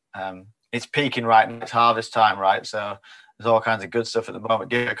stuff. It's peaking right now. It's harvest time, right? So there's all kinds of good stuff at the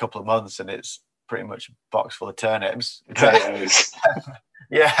moment. Give it a couple of months and it's pretty much a box full of turnips.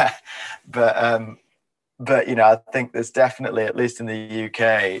 Yeah, but I think there's definitely, at least in the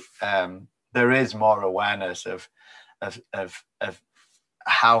UK, there is more awareness of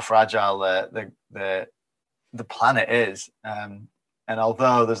how fragile the planet is, and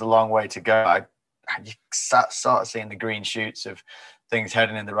although there's a long way to go, you start sort of seeing the green shoots of things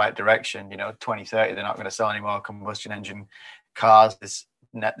heading in the right direction. 2030, they're not going to sell any more combustion engine cars. This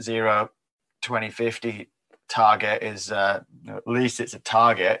net zero 2050 target is at least it's a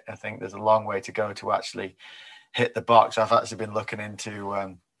target. I think there's a long way to go to actually hit the box. I've actually been looking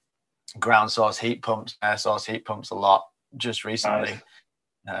into ground source heat pumps, air source heat pumps a lot just recently.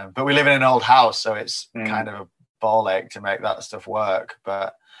 Nice. But we live in an old house, so it's kind of a ball ache to make that stuff work.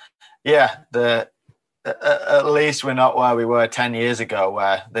 But yeah, at least we're not where we were 10 years ago,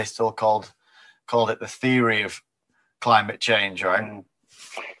 where they still called it the theory of climate change, right?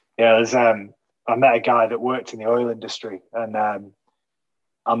 Yeah, there's I met a guy that worked in the oil industry, and I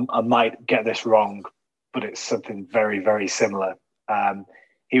might get this wrong, but it's something very, very similar.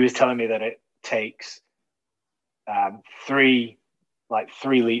 He was telling me that it takes 3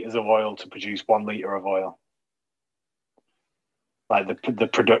 liters of oil to produce 1 liter of oil. Like the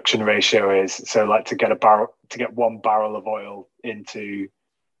production ratio is, so like to get 1 barrel of oil into,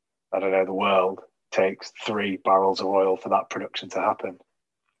 I don't know, the world, takes 3 barrels of oil for that production to happen.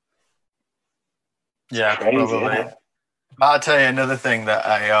 Yeah, probably. But I'll tell you another thing that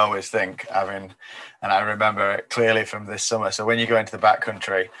I always think, and I remember it clearly from this summer. So when you go into the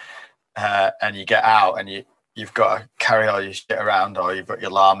backcountry and you get out and you've got to carry all your shit around, or you've got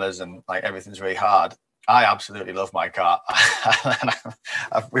your llamas and like everything's really hard, I absolutely love my car.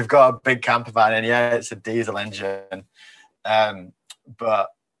 We've got a big camper van, and yeah, it's a diesel engine, but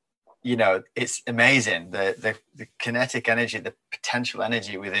you know, it's amazing the kinetic energy, the potential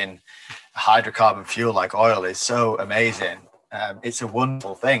energy within a hydrocarbon fuel like oil is so amazing. It's a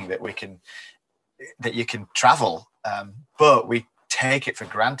wonderful thing that you can travel, but we take it for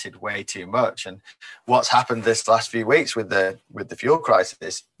granted way too much. And what's happened this last few weeks with the fuel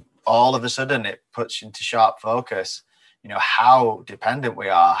crisis, all of a sudden it puts into sharp focus, you know, how dependent we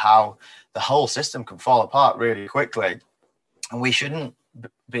are, how the whole system can fall apart really quickly, and we shouldn't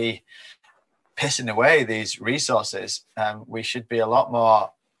be pissing away these resources. We should be a lot more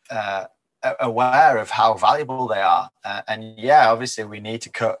aware of how valuable they are. And yeah, obviously we need to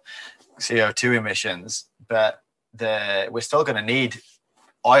cut CO2 emissions, but we're still going to need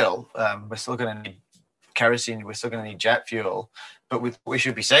oil. We're still going to need kerosene. We're still going to need jet fuel. But we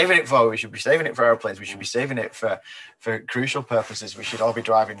should be saving it for. We should be saving it for airplanes. We should be saving it for crucial purposes. We should all be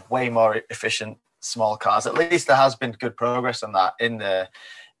driving way more efficient small cars. At least there has been good progress on that in the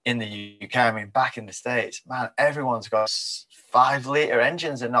UK. I mean, back in the States, man, everyone's got 5-litre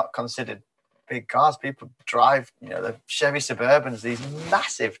engines are not considered big cars. People drive, you know, the Chevy Suburbans, these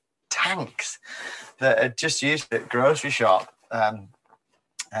massive tanks that are just used at grocery shop. You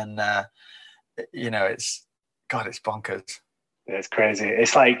know, it's bonkers. It's crazy.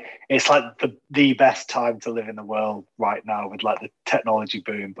 It's like the best time to live in the world right now with like the technology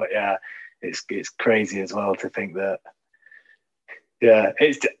boom. But yeah, it's crazy as well to think that. Yeah,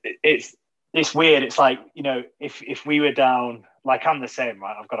 it's weird. It's like, you know, if we were down, like I'm the same,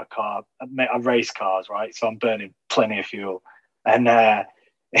 right? I've got a car. I race cars, right? So I'm burning plenty of fuel, and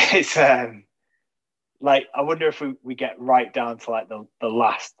it's like I wonder if we get right down to like the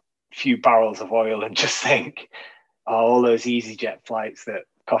last few barrels of oil and just think, oh, all those EasyJet flights that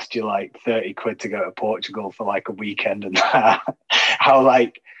cost you like 30 quid to go to Portugal for like a weekend, and how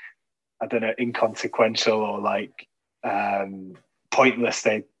like, I don't know, inconsequential or like pointless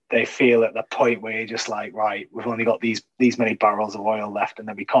they feel at the point where you're just like, right, we've only got these many barrels of oil left, and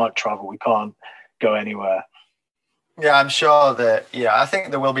then we can't travel, we can't go anywhere. Yeah, I'm sure that, I think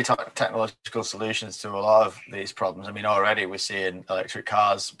there will be technological solutions to a lot of these problems. I mean, already we're seeing electric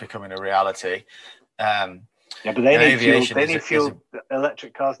cars becoming a reality. Yeah, but they need fuel. They need fuel.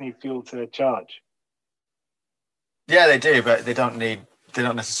 Electric cars need fuel to charge. Yeah, they do, but they don't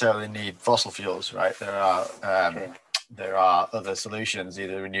necessarily need fossil fuels, right? There are other solutions,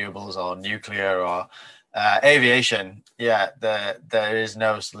 either renewables or nuclear or aviation. Yeah, there is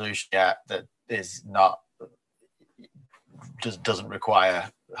no solution yet that is not doesn't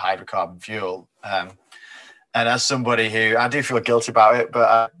require hydrocarbon fuel. And as somebody who, I do feel guilty about it, but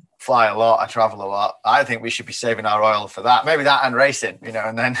I fly a lot, I travel a lot, I think we should be saving our oil for that. Maybe that and racing,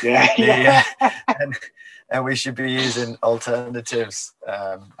 and then and we should be using alternatives.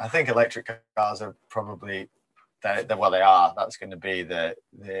 I think electric cars are probably they are. That's going to be the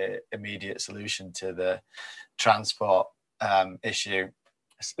immediate solution to the transport issue,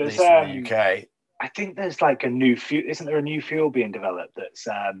 at least in the UK. I think there's like a new fuel. Isn't there a new fuel being developed that's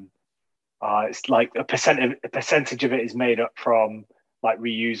it's like a percentage of it is made up from like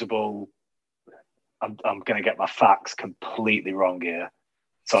reusable. I'm going to get my facts completely wrong here,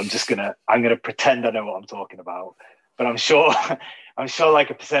 so I'm going to pretend I know what I'm talking about. But I'm sure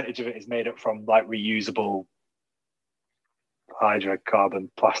like a percentage of it is made up from like reusable hydrocarbon,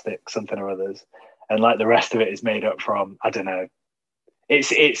 plastic, something or others, and like the rest of it is made up from, I don't know.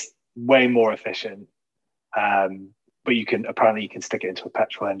 It's way more efficient, but you can stick it into a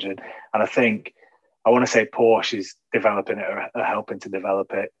petrol engine, and I want to say Porsche is developing it or helping to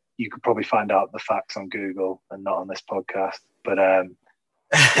develop it. You could probably find out the facts on Google and not on this podcast, but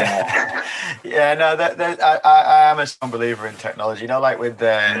yeah. I am a strong believer in technology. Like with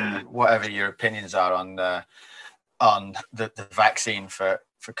whatever your opinions are on the vaccine for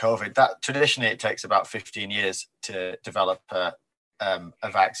COVID, that traditionally it takes about 15 years to develop a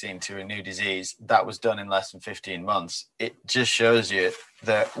vaccine to a new disease. That was done in less than 15 months. It just shows you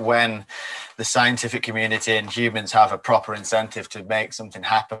that when the scientific community and humans have a proper incentive to make something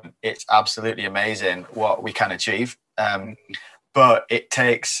happen, it's absolutely amazing what we can achieve. But it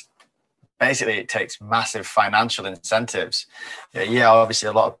takes massive financial incentives. Obviously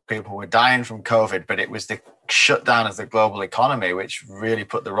a lot of people were dying from COVID, but it was the shutdown of the global economy which really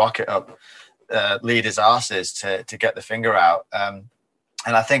put the rocket up leaders' arses to get the finger out.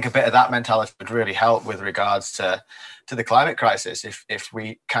 And I think a bit of that mentality would really help with regards to the climate crisis. If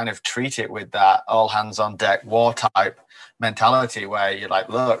we kind of treat it with that all hands on deck war type mentality where you're like,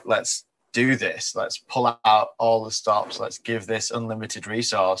 look, let's do this. Let's pull out all the stops. Let's give this unlimited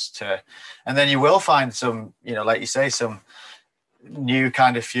resource to, and then you will find some, like you say, some new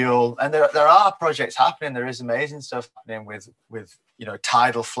kind of fuel. And there are projects happening. There is amazing stuff happening with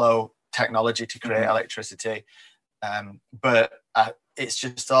tidal flow technology to create electricity. But it's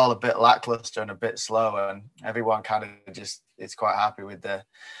just all a bit lackluster and a bit slow, and everyone kind of just is quite happy with the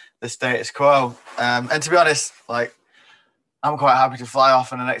status quo. And to be honest, like, I'm quite happy to fly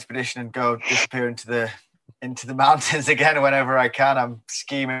off on an expedition and go disappear into the mountains again whenever I can. I'm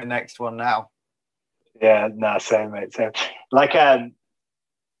scheming the next one now. Yeah, no, same, mate. Same. Like, I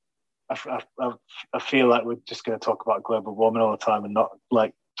feel like we're just going to talk about global warming all the time and not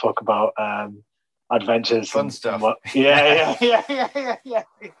like talk about adventures, fun stuff. Yeah.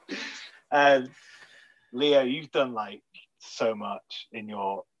 Leo, you've done like so much in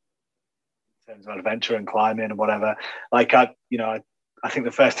terms of adventure and climbing and whatever. Like, I think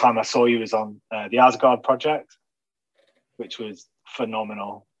the first time I saw you was on the Asgard project, which was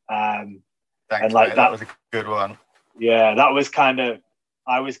phenomenal. Thanks, and like mate. That was a good one. Yeah, that was kind of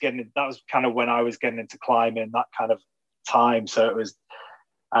when I was getting into climbing, that kind of time. So it was,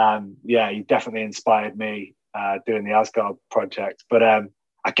 you definitely inspired me doing the Asgard project. But I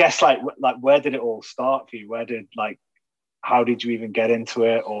guess like where did it all start for you? How did you even get into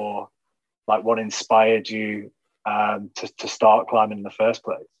it, or like what inspired you to start climbing in the first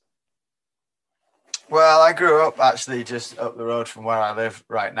place? Well, I grew up actually just up the road from where I live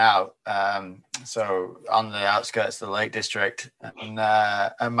right now. So on the outskirts of the Lake District. And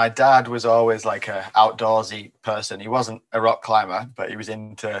my dad was always like a outdoorsy person. He wasn't a rock climber, but he was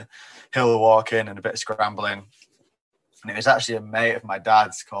into hill walking and a bit of scrambling. And it was actually a mate of my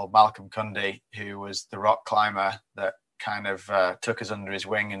dad's called Malcolm Cundy, who was the rock climber that kind of took us under his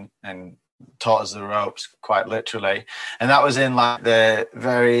wing and taught us the ropes, quite literally. And that was in like the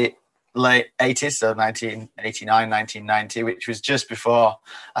very late 80s, so 1989, 1990, which was just before,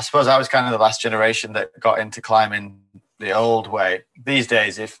 I suppose I was kind of the last generation that got into climbing the old way. These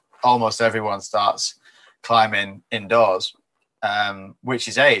days, if almost everyone starts climbing indoors, which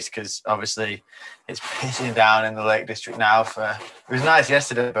is ace, because obviously it's pissing down in the Lake District now. It was nice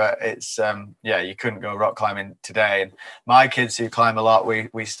yesterday, but it's you couldn't go rock climbing today. And my kids who climb a lot,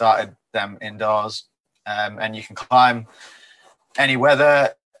 we started them indoors, and you can climb any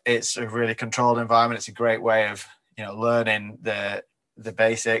weather. It's a really controlled environment. It's a great way of learning the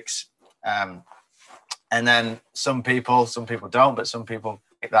basics, and then some people don't, but some people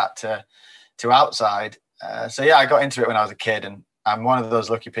take that to outside. So I got into it when I was a kid, and I'm one of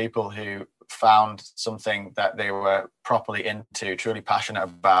those lucky people who found something that they were properly into, truly passionate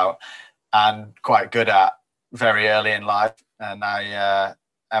about, and quite good at very early in life. And by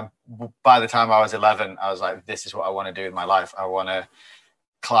the time I was 11, I was like, this is what I want to do with my life. I want to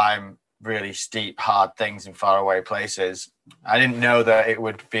climb really steep, hard things in faraway places. I didn't know that it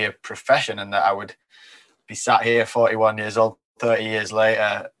would be a profession and that I would be sat here 41 years old, 30 years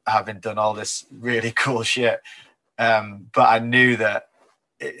later, having done all this really cool shit. But I knew that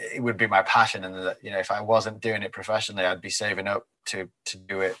it would be my passion, and that, if I wasn't doing it professionally, I'd be saving up to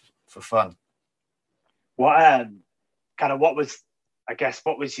do it for fun. What was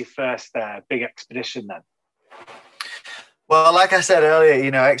your first big expedition then? Well, like I said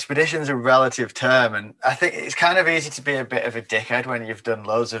earlier, expedition's a relative term, and I think it's kind of easy to be a bit of a dickhead when you've done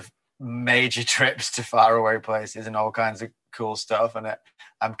loads of major trips to faraway places and all kinds of cool stuff. And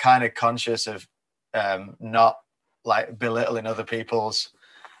I'm kind of conscious of not like belittling other people's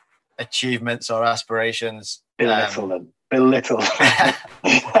achievements or aspirations. Belittle them. Belittle away.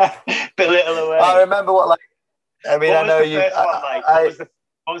 I remember what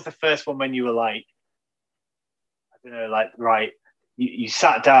was the first one when you were like, right, you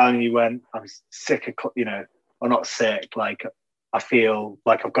sat down and you went, I'm sick of, or not sick, like I feel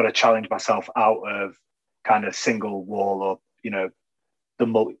like I've got to challenge myself out of kind of single wall, or, the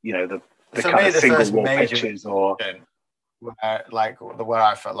kind of single wall pitches, or where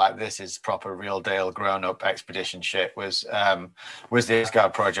I felt like this is proper real deal grown up expedition shit was the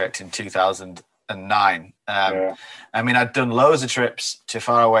Asgard project in 2009. I mean, I'd done loads of trips to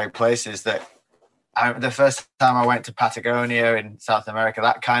faraway places that the first time I went to Patagonia in South America,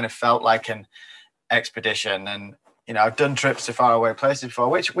 that kind of felt like an expedition. And, I've done trips to faraway places before,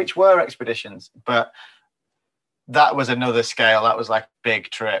 which were expeditions, but that was another scale. That was like a big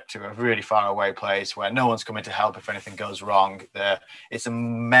trip to a really far away place where no one's coming to help if anything goes wrong. It's a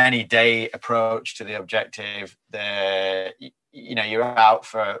many day approach to the objective. You're out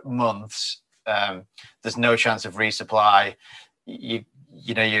for months. There's no chance of resupply.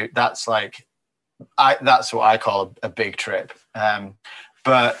 That's what I call a big trip.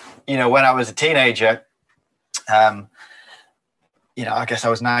 But, you know, when I was a teenager, you know, I guess I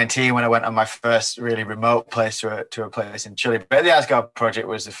was 19 when I went on my first really remote place to a place in Chile. But the Asgard project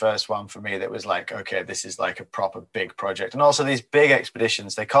was the first one for me that was like, okay, this is like a proper big project. And also these big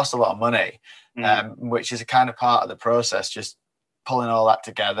expeditions, they cost a lot of money, which is a kind of part of the process, just pulling all that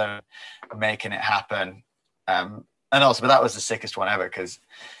together, making it happen. And also, but that was the sickest one ever because,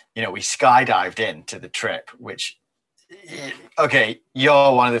 you know, we skydived into the trip, which, okay,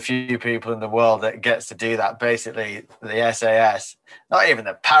 you're one of the few people in the world that gets to do that. Basically, the SAS, not even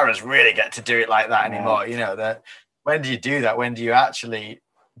the paras really get to do it like that anymore. You know, that when do you do that? When do you actually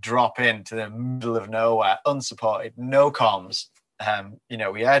drop into the middle of nowhere, unsupported, no comms? You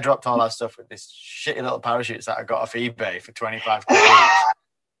know, we airdropped all our stuff with this shitty little parachutes that I got off eBay for 25 quid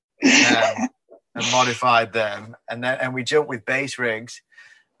each, and modified them, and we jumped with base rigs,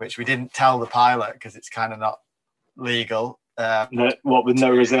 which we didn't tell the pilot because it's kind of not legal. What, with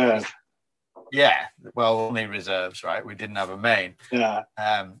no reserve? Yeah, well, only reserves, right? We didn't have a main. Yeah.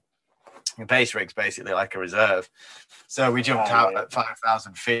 The base rig's basically like a reserve. So we jumped out at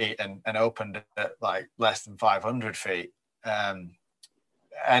 5,000 feet and opened at like less than 500 feet.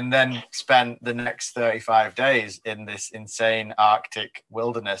 And then spent the next 35 days in this insane Arctic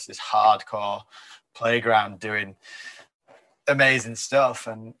wilderness, this hardcore playground doing amazing stuff.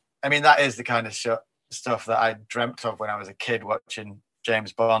 And I mean, that is the kind of stuff that I dreamt of when I was a kid, watching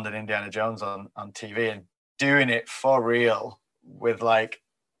James Bond and Indiana Jones on TV and doing it for real with, like,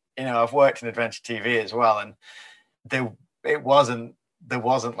 you know, I've worked in adventure TV as well, and there wasn't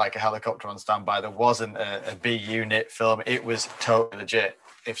like a helicopter on standby. There wasn't a B unit film. It was totally legit.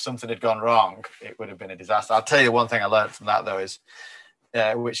 If something had gone wrong, it would have been a disaster. I'll tell you one thing I learned from that, though, is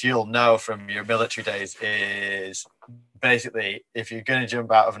which you'll know from your military days, is basically if you're going to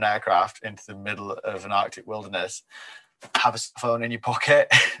jump out of an aircraft into the middle of an Arctic wilderness, have a phone in your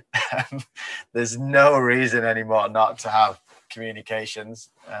pocket. There's no reason anymore not to have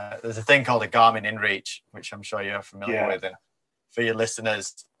communications. There's a thing called a Garmin InReach, which I'm sure you're familiar with. And for your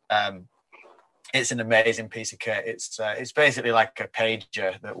listeners, it's an amazing piece of kit. It's basically like a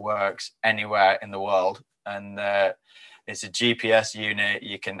pager that works anywhere in the world, and it's a GPS unit.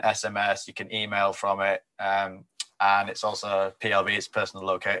 You can SMS, you can email from it, and it's also a PLB. It's personal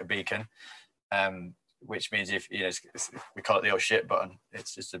locator beacon, which means if you know, we call it the oh shit button.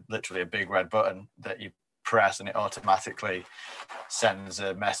 It's just literally a big red button that you press, and it automatically sends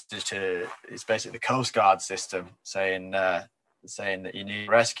a message to. It's basically the Coast Guard system saying that you need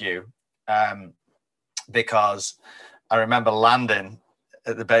rescue. Because I remember landing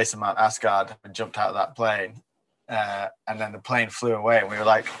at the base of Mount Asgard and jumped out of that plane, and then the plane flew away, and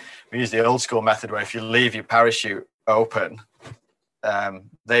we used the old school method where if you leave your parachute open,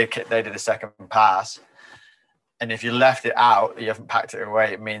 they did a second pass, and if you left it out, you haven't packed it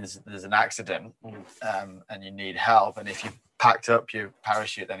away, it means there's an accident, and you need help. And if you packed up your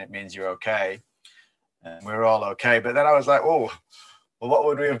parachute, then it means you're okay. And we were all okay. But then I was like, oh, well, what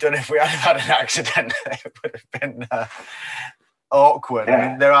would we have done if we had an accident? It would have been awkward.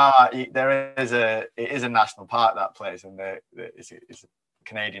 Yeah. I mean, it is a national park, that place, and it's a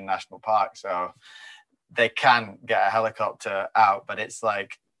Canadian national park, so they can get a helicopter out, but it's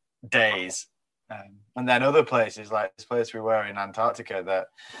like days. And then other places, like this place we were in Antarctica,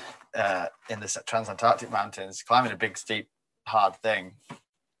 that in the Transantarctic Mountains, climbing a big, steep, hard thing,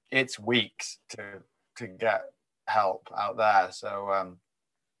 it's weeks to get help out there.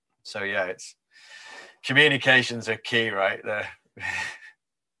 So yeah, it's communications are key right there.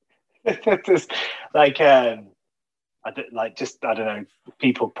 Like I don't know,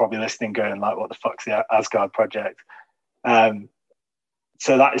 people probably listening going like, what the fuck's the Asgard project?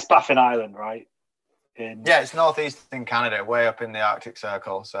 So that is Baffin Island, right? Yeah, it's northeastern Canada, way up in the Arctic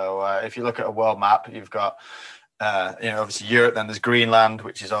Circle. So if you look at a world map, you've got obviously Europe, then there's Greenland,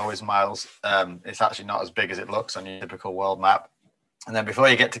 which is always miles. It's actually not as big as it looks on your typical world map. And then before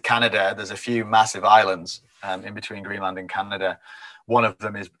you get to Canada, there's a few massive islands in between Greenland and Canada. One of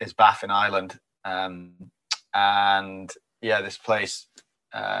them is Baffin Island. And yeah, this place,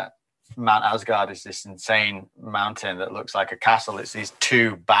 Mount Asgard, is this insane mountain that looks like a castle. It's these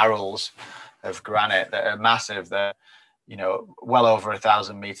two barrels of granite that are massive. They're, well over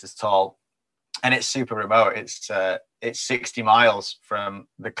 1,000 meters tall. And it's super remote. It's 60 miles from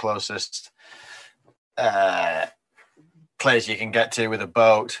the closest place you can get to with a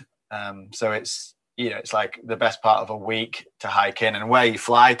boat. So it's like the best part of a week to hike in. And where you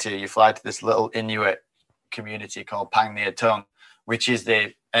fly to this little Inuit community called Pangneatung, which is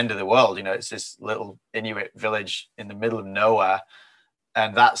the end of the world. It's this little Inuit village in the middle of nowhere,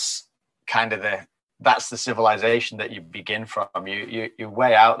 and that's kind of that's the civilization that you begin from. You're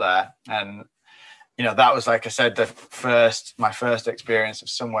way out there. And, you know, that was, like I said, my first experience of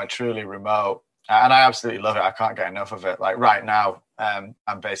somewhere truly remote. And I absolutely love it. I can't get enough of it. Like right now, I'm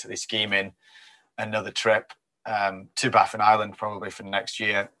basically scheming another trip to Baffin Island probably for next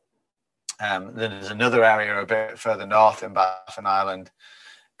year. Then there's another area a bit further north in Baffin Island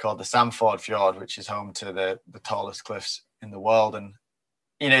called the Samford Fjord, which is home to the tallest cliffs in the world. And,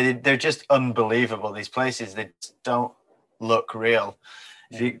 you know, they're just unbelievable. These places, they just don't look real.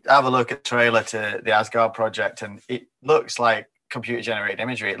 If you have a look at the trailer to the Asgard project, and it looks like computer generated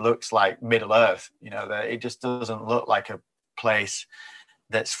imagery, it looks like Middle Earth. You know, it just doesn't look like a place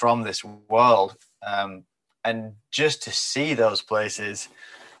that's from this world. And just to see those places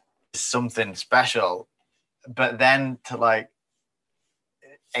is something special. But then to like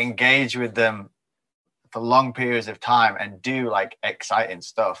engage with them for long periods of time and do like exciting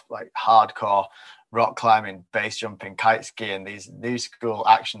stuff like hardcore rock climbing, base jumping, kite skiing, these new school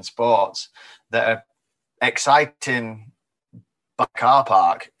action sports that are exciting by car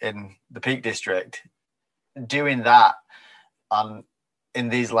park in the Peak District, doing that in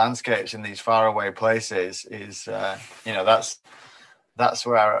these landscapes, in these faraway places is, you know, that's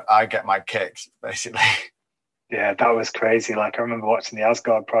where I get my kicks, basically. Yeah, that was crazy. Like, I remember watching the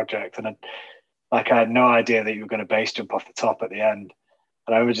Asgard project, and I had no idea that you were going to base jump off the top at the end.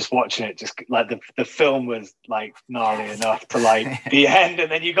 And I remember just watching it, just like the film was like gnarly enough to like the end, and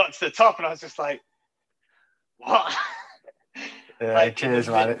then you got to the top, and I was just like, what? Yeah, like, cheers,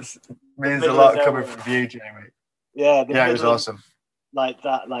 man. It means a lot coming from you, Jamie. Yeah, it was awesome. Like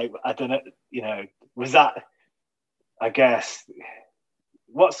that, like I don't know, you know, was that? I guess.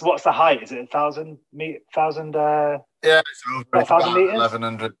 What's the height? Is it 1,000 meters? 1,000? Yeah, it's over 1,000 meters.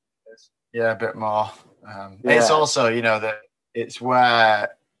 1,100. Yeah, a bit more. It's also, you know, that it's where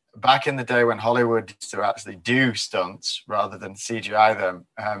back in the day when Hollywood used to actually do stunts rather than CGI them.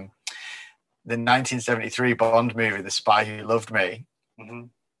 The 1973 Bond movie, The Spy Who Loved Me,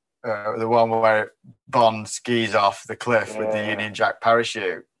 the one where Bond skis off the cliff with the Union Jack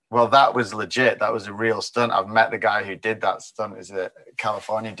parachute. Well, that was legit. That was a real stunt. I've met the guy who did that stunt. Is a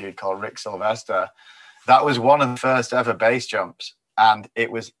Californian dude called Rick Sylvester. That was one of the first ever base jumps, and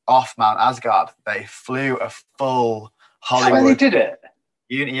it was off Mount Asgard. They flew a full Hollywood. That's where they did it.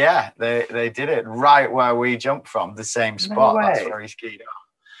 Yeah, they did it right where we jumped from, the same spot. No, that's where he skied off.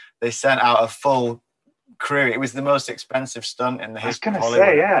 They sent out a full crew. It was the most expensive stunt in the history of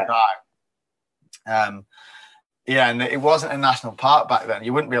Hollywood at the time. Yeah, and it wasn't a national park back then.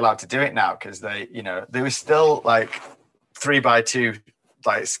 You wouldn't be allowed to do it now because there was still like 3x2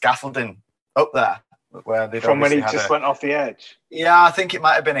 like scaffolding up there where they from when he just went off the edge. Yeah, I think it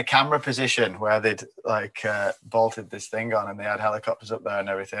might have been a camera position where they'd like bolted this thing on, and they had helicopters up there and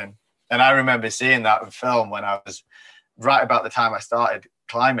everything. And I remember seeing that in film when I was right about the time I started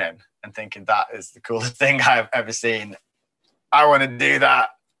climbing and thinking that is the coolest thing I've ever seen. I want to do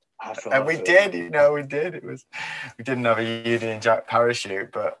that. And we did, you know, we did. We didn't have a Union Jack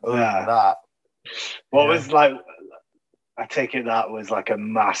parachute, but other than that. What was like, I take it that was like a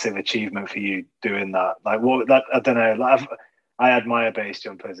massive achievement for you doing that. Like I don't know, like I admire base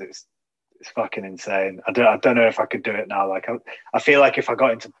jumpers. It's fucking insane. I don't know if I could do it now. Like I feel like if I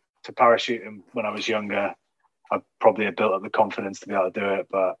got into parachuting when I was younger, I probably had built up the confidence to be able to do it.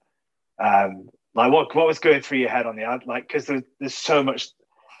 But like what was going through your head on the ad? Like, because there's so much.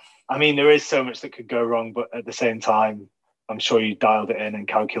 I mean, there is so much that could go wrong, but at the same time, I'm sure you dialed it in and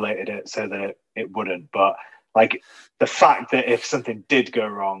calculated it so that it wouldn't. But like the fact that if something did go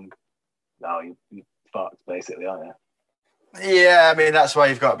wrong, no, you fucked basically, aren't you? Yeah, I mean that's why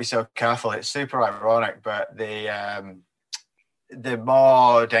you've got to be so careful. It's super ironic, but the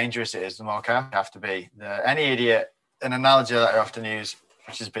more dangerous it is, the more careful you have to be. Any idiot, an analogy that I often use,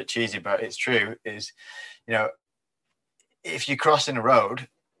 which is a bit cheesy, but it's true, is, you know, if you're crossing a road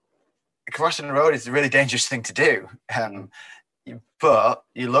is a really dangerous thing to do. But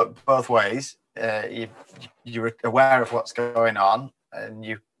you look both ways. You're aware of what's going on, and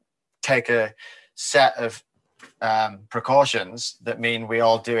you take a set of precautions that mean we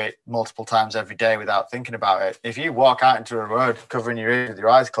all do it multiple times every day without thinking about it. If you walk out into a road covering your ears with your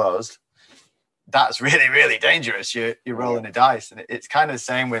eyes closed, that's really, really dangerous. You're rolling a dice, and it's kind of the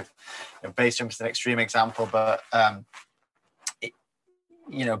same with, you know, base jump is an extreme example, but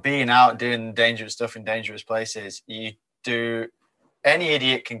you know, being out doing dangerous stuff in dangerous places, any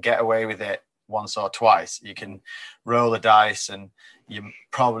idiot can get away with it once or twice. You can roll a dice and you're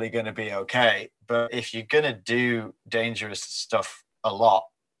probably going to be okay. But if you're going to do dangerous stuff a lot,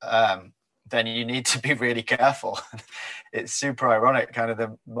 then you need to be really careful. It's super ironic, kind of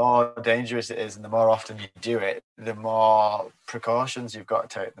the more dangerous it is and the more often you do it, the more precautions you've got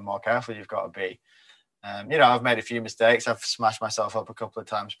to take, the more careful you've got to be. I've made a few mistakes. I've smashed myself up a couple of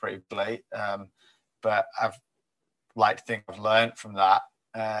times pretty late, but I've like to think I've learned from that.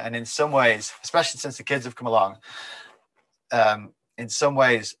 And in some ways, especially since the kids have come along, in some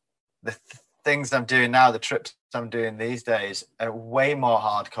ways, the things I'm doing now, the trips I'm doing these days, are way more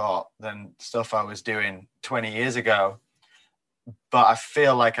hardcore than stuff I was doing 20 years ago. But I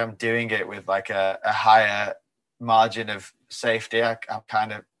feel like I'm doing it with like a higher margin of safety. I'm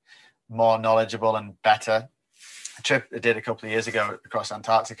kind of more knowledgeable and better. A trip I did a couple of years ago across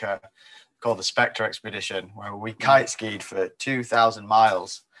Antarctica called the Spectre Expedition, where we kite skied for 2,000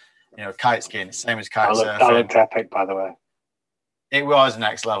 miles. Kite skiing, same as kite surfing. That looked epic, by the way. It was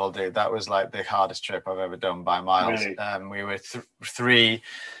next level, dude. That was like the hardest trip I've ever done by miles. Really? We were three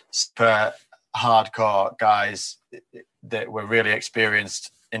super hardcore guys that were really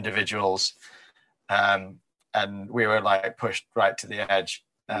experienced individuals, and we were like pushed right to the edge.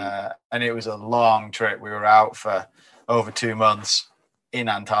 And it was a long trip. We were out for over 2 months in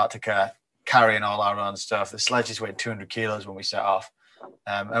Antarctica, carrying all our own stuff. The sledges weighed 200 kilos when we set off.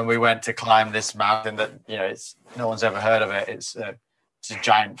 And we went to climb this mountain that, no one's ever heard of it. It's a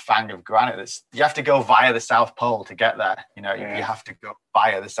giant fang of granite. You have to go via the South Pole to get there. You have to go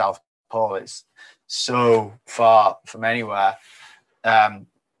via the South Pole. It's so far from anywhere. And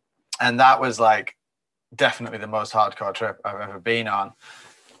that was like definitely the most hardcore trip I've ever been on.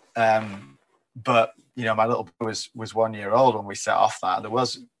 But my little boy was 1 year old when we set off that. There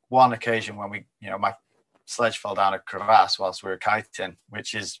was one occasion when my sledge fell down a crevasse whilst we were kiting,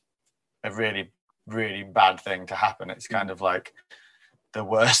 which is a really, really bad thing to happen. It's kind of like the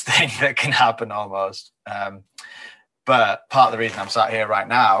worst thing that can happen almost. But part of the reason I'm sat here right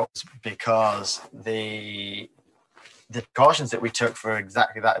now is because the precautions that we took for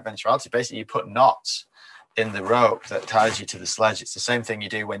exactly that eventuality, basically you put knots in the rope that ties you to the sledge. It's the same thing you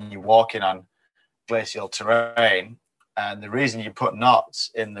do when you're walking on glacial terrain. And the reason you put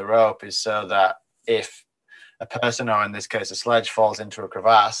knots in the rope is so that if a person, or in this case a sledge, falls into a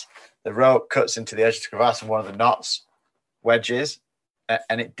crevasse, the rope cuts into the edge of the crevasse and one of the knots wedges,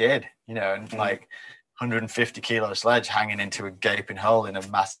 and it did, and like 150 kilo sledge hanging into a gaping hole in a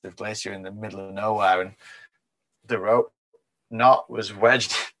massive glacier in the middle of nowhere, and the rope knot was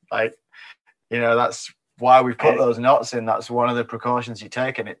wedged. That's why we put those knots in. That's one of the precautions you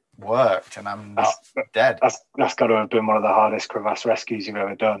take, and it worked, and I'm not dead. That's got to have been one of the hardest crevasse rescues you've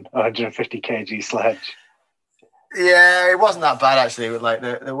ever done. 150 kg sledge. Yeah, it wasn't that bad actually. Like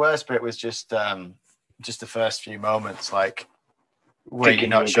the worst bit was just the first few moments, like where you're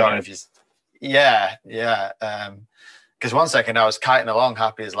not sure if you. Yeah. Because 1 second I was kiting along,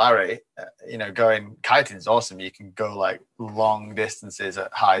 happy as Larry. Going kiting is awesome. You can go like long distances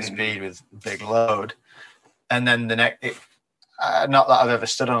at high speed with big load, and then the next. Not that I've ever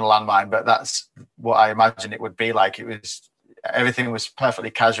stood on a landmine, but that's what I imagine it would be like. Everything was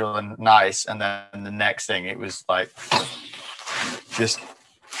perfectly casual and nice, and then the next thing, it was like just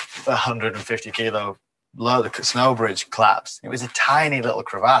 150 kilo low. The snow bridge collapsed. It was a tiny little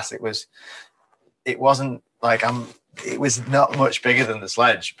crevasse. It wasn't like it was not much bigger than the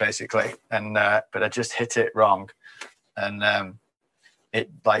sledge basically, and but I just hit it wrong, and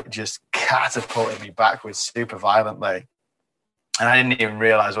it like just catapulted me backwards super violently. And I didn't even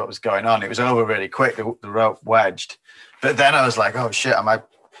realize what was going on. It was over really quick. The rope wedged. But then I was like, oh shit, am I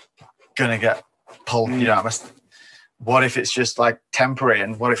going to get pulled? What if it's just like temporary?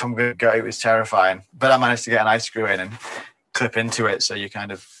 And what if I'm going to go? It was terrifying. But I managed to get an ice screw in and clip into it, so you're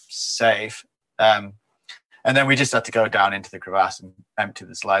kind of safe. And then we just had to go down into the crevasse and empty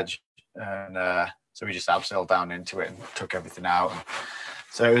the sledge. And so we just abseiled down into it and took everything out. And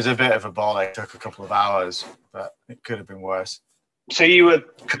so it was a bit of a ball. It took a couple of hours, but it could have been worse. So you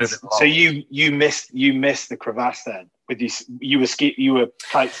missed the crevasse then? You were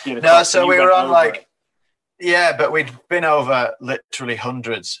kite skiing. No, so we were on like, yeah, but we'd been over literally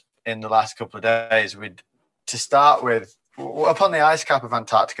hundreds in the last couple of days. To start with, up on the ice cap of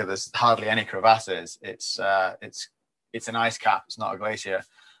Antarctica, there's hardly any crevasses. It's an ice cap. It's not a glacier.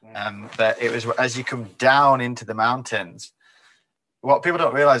 But it was as you come down into the mountains. What people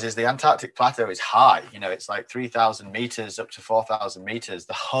don't realize is the Antarctic plateau is high. It's like 3,000 meters up to 4,000 meters.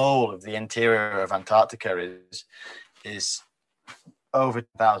 The whole of the interior of Antarctica is over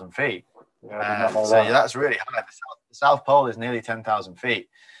 1,000 feet. Yeah, that's really high. The South Pole is nearly 10,000 feet.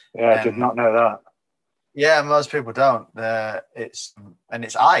 Yeah, I did not know that. Yeah, most people don't. It's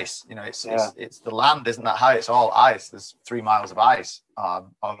ice. It's the land isn't that high. It's all ice. There's 3 miles of ice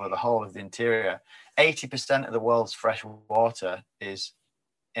over the whole of the interior. 80% of the world's fresh water is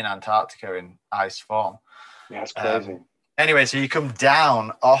in Antarctica in ice form. Yeah, that's crazy. Anyway, so you come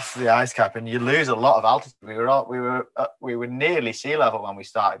down off the ice cap and you lose a lot of altitude. We were nearly sea level when we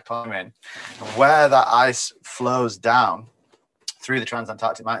started climbing. And where that ice flows down through the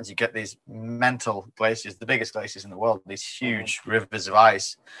Transantarctic Mountains, you get these mental glaciers, the biggest glaciers in the world, these huge rivers of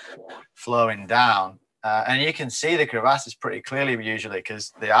ice flowing down. And you can see the crevasses pretty clearly usually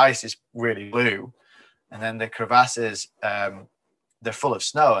because the ice is really blue. And then the crevasses, they're full of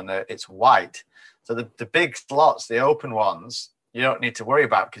snow and it's white. So the big slots, the open ones, you don't need to worry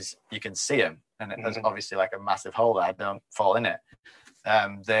about because you can see them. And there's obviously like a massive hole there. Don't fall in it.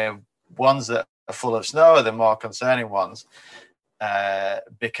 The ones that are full of snow are the more concerning ones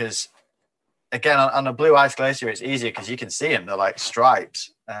because, again, on a blue ice glacier, it's easier because you can see them. They're like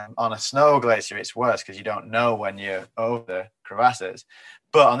stripes. On a snow glacier, it's worse because you don't know when you're over the crevasses.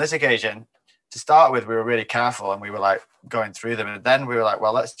 But on this occasion, to start with, we were really careful and we were like going through them. And then we were like,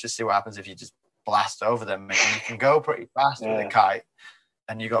 well, let's just see what happens if you just blast over them. And you can go pretty fast with a kite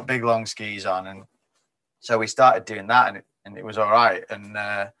and you got big long skis on. And so we started doing that and it was all right. And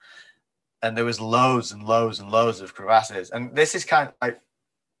there was loads and loads and loads of crevasses. And this is kind of like,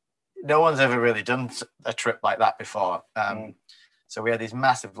 no one's ever really done a trip like that before. So we had these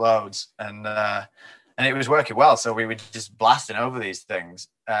massive loads and it was working well. So we were just blasting over these things.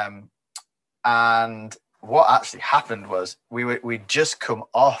 And what actually happened was we'd just come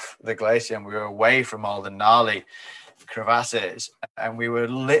off the glacier and we were away from all the gnarly crevasses and we were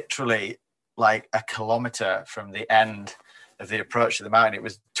literally like a kilometer from the end of the approach to the mountain. It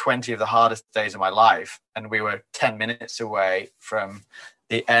was 20 of the hardest days of my life and we were 10 minutes away from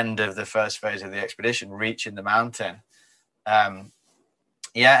the end of the first phase of the expedition, reaching the mountain. And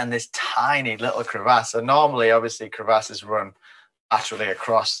this tiny little crevasse. So normally, obviously, crevasses run laterally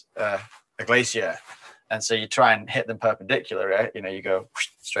across a glacier. And so you try and hit them perpendicular, right? You go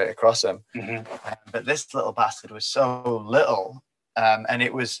straight across them. But this little bastard was so little. And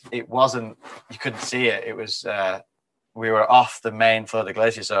it wasn't, you couldn't see it. It was, we were off the main floor of the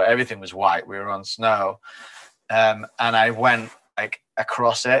glacier. So everything was white. We were on snow. And I went like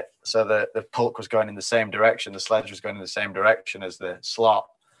across it. So the pulk was going in the same direction. The sledge was going in the same direction as the slot.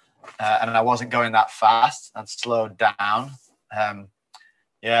 And I wasn't going that fast. I'd slowed down.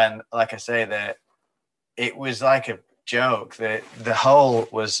 And like I say, it was like a joke. The hole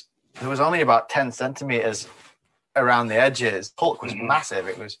was, there was only about 10 centimeters around the edges. Pulk was massive.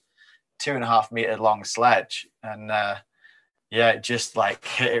 It was 2.5 meter long sledge. And it just like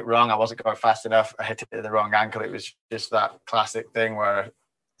hit it wrong. I wasn't going fast enough. I hit it at the wrong ankle. It was just that classic thing where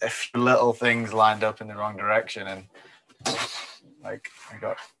a few little things lined up in the wrong direction and like I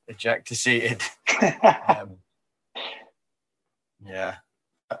got ejected seated.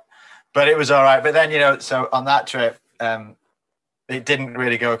 But it was all right. But then, so on that trip, it didn't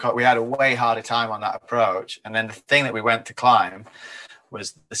really go. We had a way harder time on that approach. And then the thing that we went to climb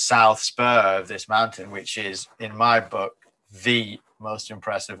was the south spur of this mountain, which is, in my book, the most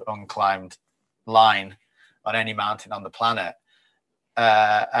impressive unclimbed line on any mountain on the planet.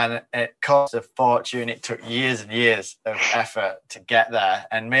 And it cost a fortune. It took years and years of effort to get there.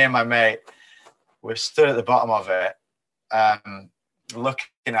 And me and my mate were stood at the bottom of it,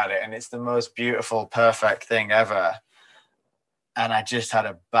 looking at it, and it's the most beautiful, perfect thing ever. And I just had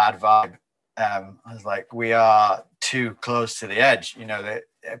a bad vibe. I was like, we are too close to the edge. A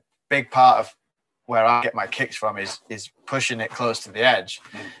big part of where I get my kicks from is pushing it close to the edge.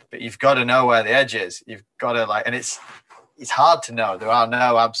 But you've got to know where the edge is. You've got to and it's hard to know. There are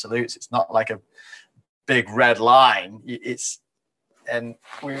no absolutes. It's not like a big red line. And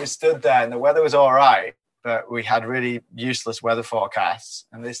we were stood there and the weather was all right, but we had really useless weather forecasts.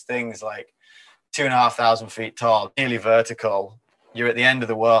 And this thing's like 2,500 feet tall, nearly vertical. You're at the end of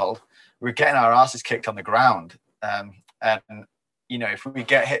the world. We're getting our asses kicked on the ground. And if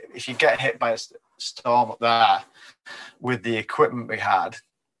you get hit by a storm up there with the equipment we had,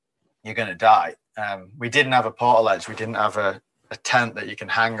 you're going to die. We didn't have a portal edge. We didn't have a tent that you can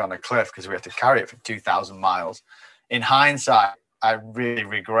hang on a cliff because we have to carry it for 2,000 miles. In hindsight, I really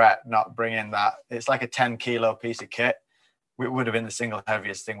regret not bringing that. It's like a 10-kilo piece of kit. It would have been the single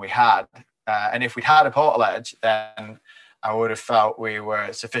heaviest thing we had. And if we'd had a portal edge, then I would have felt we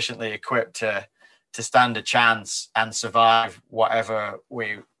were sufficiently equipped to stand a chance and survive whatever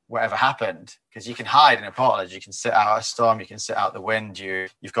happened. Because you can hide in a portal edge, you can sit out a storm, you can sit out the wind,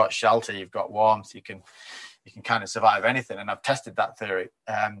 you've got shelter, you've got warmth, you can kind of survive anything. And I've tested that theory.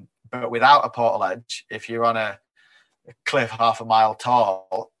 but without a portal edge, if you're on a cliff half a mile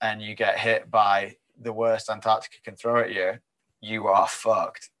tall and you get hit by the worst Antarctica can throw at you, you are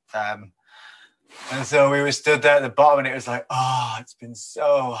fucked. And so we were stood there at the bottom, and it was like, oh, it's been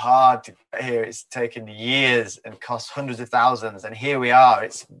so hard to get here. It's taken years and cost hundreds of thousands. And here we are.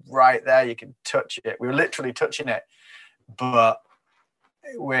 It's right there. You can touch it. We were literally touching it, but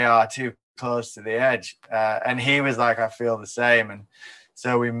we are too close to the edge. And he was like, I feel the same. And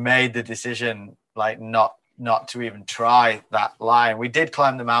so we made the decision, like, not to even try that line. We did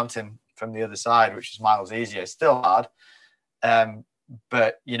climb the mountain from the other side, which is miles easier. Still hard.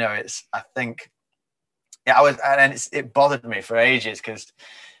 But, you know, I think, it bothered me for ages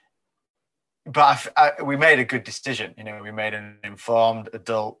but we made a good decision. You know, we made an informed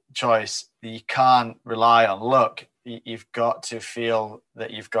adult choice. You can't rely on luck. You've got to feel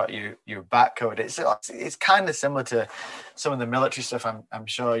that you've got your back covered. It's kind of similar to some of the military stuff I'm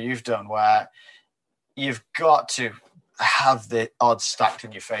sure you've done, where you've got to have the odds stacked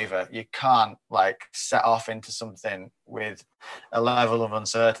in your favor. You can't like set off into something with a level of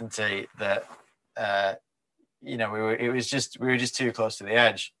uncertainty that you know, we were just too close to the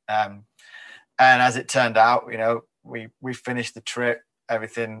edge. And as it turned out, you know, we finished the trip.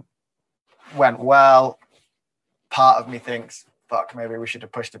 Everything went well. Part of me thinks, fuck, maybe we should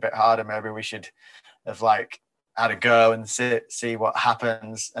have pushed a bit harder. Maybe we should have like had a go and see what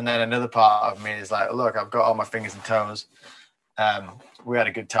happens. And then another part of me is like, look, I've got all my fingers and toes. We had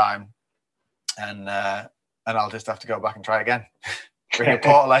a good time, and I'll just have to go back and try again. Bring a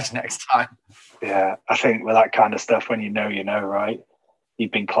portal edge next time. Yeah, I think with that kind of stuff, when you know, right?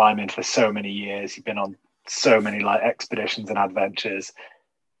 You've been climbing for so many years. You've been on so many like expeditions and adventures.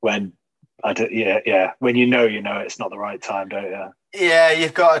 When when you know, it's not the right time, don't you? Yeah,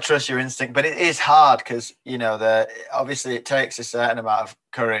 you've got to trust your instinct, but it is hard because, you know, obviously it takes a certain amount of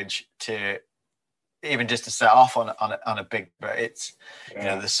courage to even just to set off on a big, but it's, you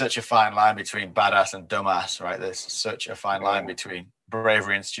know, there's such a fine line between badass and dumbass, right? There's such a fine line between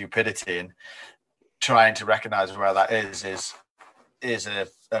bravery and stupidity, and trying to recognize where that is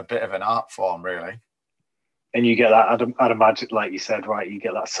a bit of an art form, really. And you get that, I'd imagine, like you said, right, you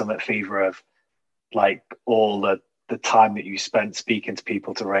get that summit fever of like all the time that you spent speaking to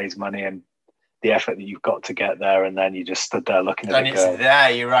people to raise money and the effort that you've got to get there, and then you just stood there looking at it. And it's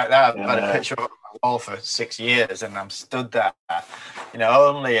there, you're right there. I've had a picture on my wall for 6 years, and I'm stood there. You know,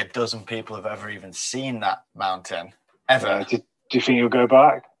 only a dozen people have ever even seen that mountain, ever. Do you think you'll go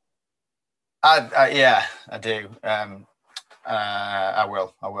back? Yeah, I do. I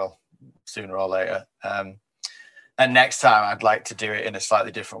will, sooner or later. And next time I'd like to do it in a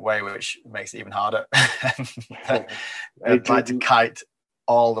slightly different way, which makes it even harder. I'd like to kite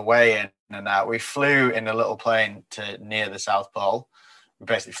all the way in and out. We flew in a little plane to near the South Pole. We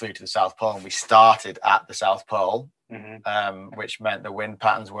basically flew to the South Pole, and we started at the South Pole, which meant the wind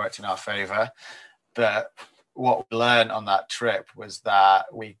patterns worked in our favor. But what we learned on that trip was that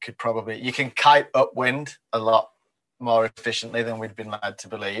you can kite upwind a lot more efficiently than we'd been led to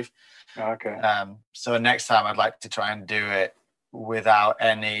believe. Okay. So next time I'd like to try and do it without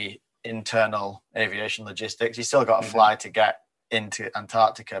any internal aviation logistics. You still got to fly to get into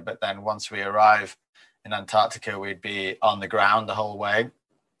Antarctica, but then once we arrive in Antarctica, we'd be on the ground the whole way,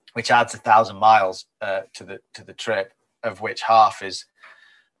 which adds 1,000 miles to the trip, of which half is,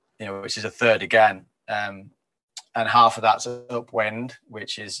 you know, which is a third again, and half of that's upwind,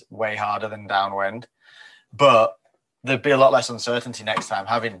 which is way harder than downwind. But there'd be a lot less uncertainty next time.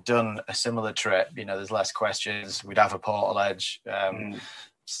 Having done a similar trip, you know, there's less questions. We'd have a portal edge.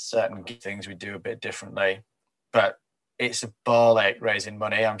 Certain things we do a bit differently, but it's a ball ache raising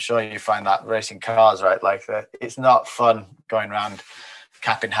money. I'm sure you find that racing cars, right? Like it's not fun going around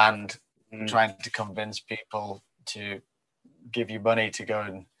cap in hand, trying to convince people to give you money to go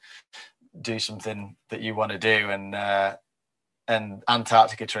and do something that you want to do. And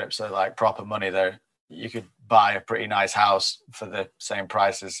Antarctica trips are like proper money there. You could buy a pretty nice house for the same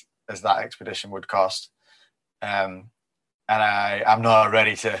price as that expedition would cost. And I'm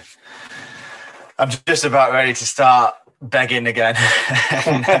just about ready to start begging again.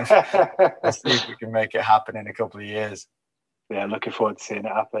 Let's see if we can make it happen in a couple of years. Yeah, looking forward to seeing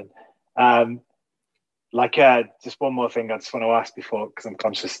it happen. Just one more thing I just want to ask before, because I'm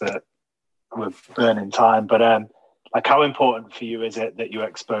conscious that we're burning time, but like, how important for you is it that you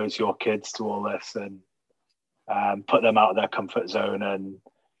expose your kids to all this and put them out of their comfort zone and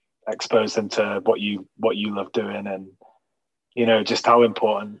expose them to what you love doing, and, you know, just how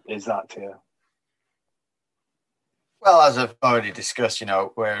important is that to you? Well, as I've already discussed, you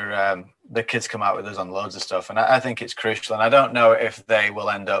know, where the kids come out with us on loads of stuff, and I think it's crucial. And I don't know if they will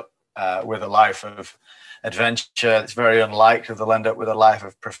end up with a life of adventure. It's very unlikely they'll end up with a life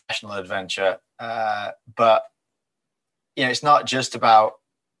of professional adventure. But it's not just about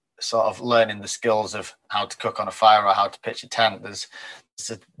sort of learning the skills of how to cook on a fire or how to pitch a tent. There's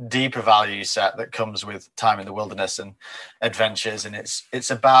a deeper value set that comes with time in the wilderness and adventures, and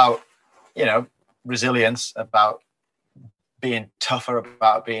it's about resilience, about being tougher,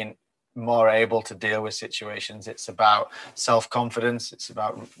 about being more able to deal with situations. It's about self-confidence. It's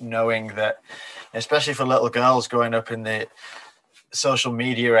about knowing that, especially for little girls growing up in the social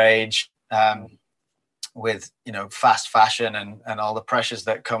media age, with fast fashion and all the pressures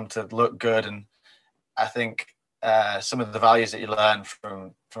that come to look good. And I think some of the values that you learn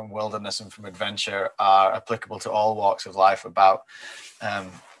from wilderness and from adventure are applicable to all walks of life, about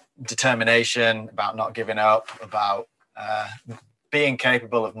determination, about not giving up, about being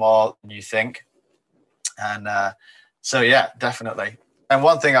capable of more than you think. And so yeah, definitely. And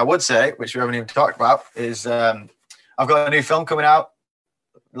one thing I would say, which we haven't even talked about, is I've got a new film coming out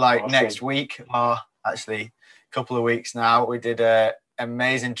next week, or actually a couple of weeks now. We did an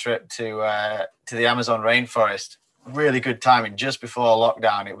amazing trip to the Amazon rainforest. Really good timing, just before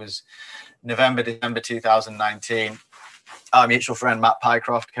lockdown. It was November, December 2019. Our mutual friend Matt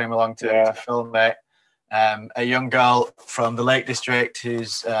Pycroft came along to film it. A young girl from the Lake District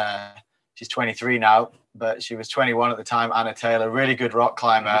who's she's 23 now, but she was 21 at the time. Anna Taylor, really good rock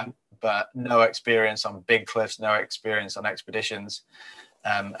climber, but no experience on big cliffs, no experience on expeditions.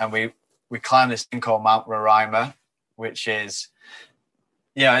 And we climbed this thing called Mount Roraima, which is,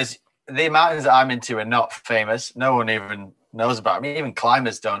 the mountains that I'm into are not famous. No one even knows about them. I mean, even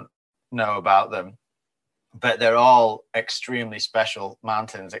climbers don't know about them. But they're all extremely special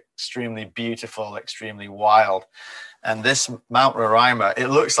mountains, extremely beautiful, extremely wild. And this Mount Roraima, it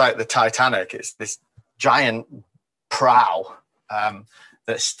looks like the Titanic. It's this giant prow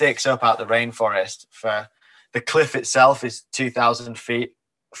that sticks up out the rainforest. For the cliff itself is 2,000 feet,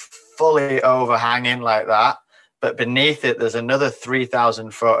 fully overhanging like that. But beneath it, there's another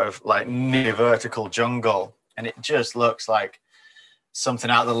 3,000 foot of near vertical jungle. And it just looks like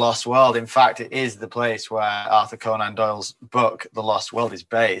something out of the Lost World. In fact, it is the place where Arthur Conan Doyle's book, The Lost World, is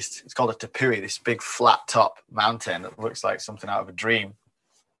based. It's called a Tepui, this big flat top mountain that looks like something out of a dream.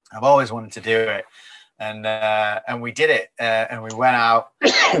 I've always wanted to do it. And we did it. And we went out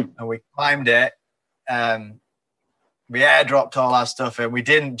and we climbed it. We airdropped all our stuff in. We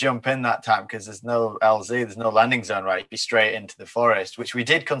didn't jump in that time because there's no LZ, there's no landing zone, right? You'd be straight into the forest, which we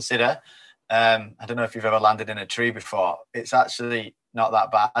did consider. I don't know if you've ever landed in a tree before. It's actually not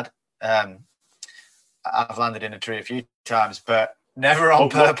that bad. I've landed in a tree a few times, but never on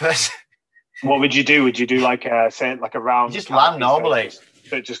purpose. What would you do? Would you do like a round? You just land normally.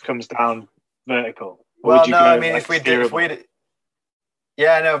 So it just comes down vertical. Well, no, I mean, if we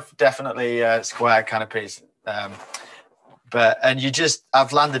definitely square canopies.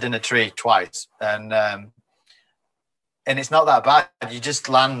 I've landed in a tree twice, and it's not that bad. You just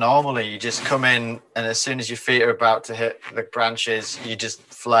land normally. You just come in, and as soon as your feet are about to hit the branches, you just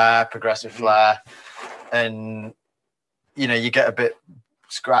progressive flare, and you get a bit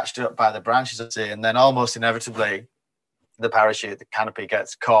scratched up by the branches, and then almost inevitably, the canopy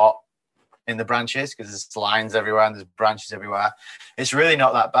gets caught in the branches because there's lines everywhere and there's branches everywhere. It's really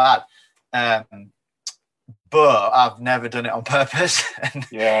not that bad. But I've never done it on purpose, and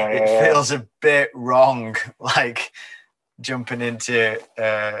it feels a bit wrong, like jumping into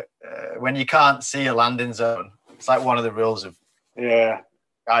when you can't see a landing zone. It's like one of the rules of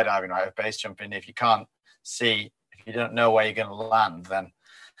skydiving, right? Of base jumping. If you can't see, if you don't know where you're going to land, then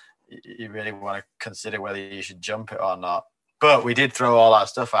you really want to consider whether you should jump it or not. But we did throw all our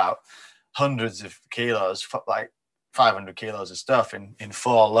stuff out, hundreds of kilos, like 500 kilos of stuff in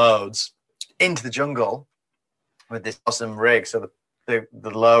 4 loads into the jungle with this awesome rig. So the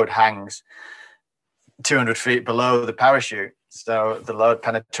load hangs 200 feet below the parachute. So the load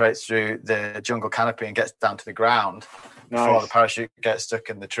penetrates through the jungle canopy and gets down to the ground before the parachute gets stuck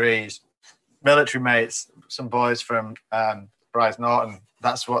in the trees. Military mates, some boys from Morton,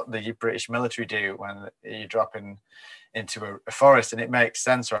 that's what the British military do when you drop into a forest, and it makes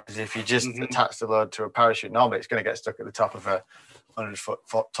sense, right? Because if you just attach the load to a parachute normally, it's going to get stuck at the top of a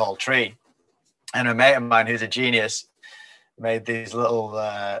 100-foot tall tree. And a mate of mine who's a genius made these little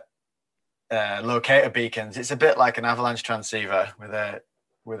locator beacons. It's a bit like an avalanche transceiver with a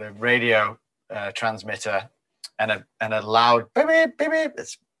radio transmitter and a loud beep beep beep beep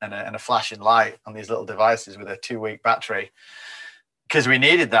and a flashing light on these little devices with a 2-week battery. Because we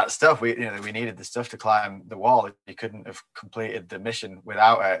needed that stuff. We needed the stuff to climb the wall. You couldn't have completed the mission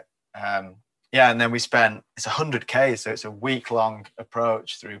without it. and then we spent, it's 100K, so it's a week-long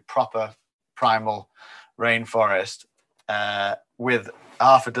approach through proper primal rainforest with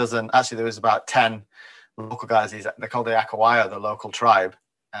half a dozen, actually there was about 10 local guys. They're called the Akawayo, the local tribe.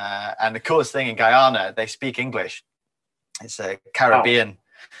 And the coolest thing in Guyana, they speak English. It's a Caribbean. Wow.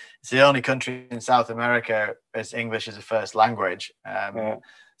 It's the only country in South America as English as a first language.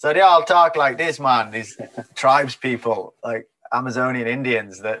 So they all talk like this, man. These tribes people, like Amazonian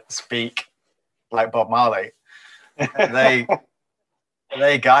Indians that speak like Bob Marley. They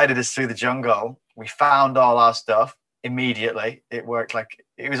guided us through the jungle. We found all our stuff immediately. It worked like,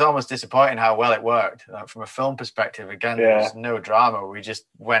 it was almost disappointing how well it worked. Like, from a film perspective, again, there was no drama. We just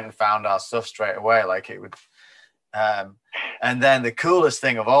went and found our stuff straight away. Like it would. And then the coolest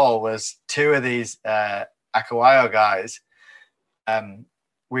thing of all was two of these Akawayo guys.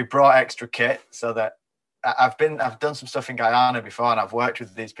 We brought extra kit so that I've done some stuff in Guyana before, and I've worked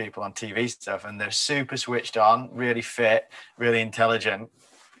with these people on TV stuff, and they're super switched on, really fit, really intelligent,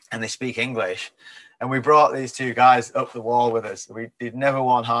 and they speak English. And we brought these two guys up the wall with us. They'd never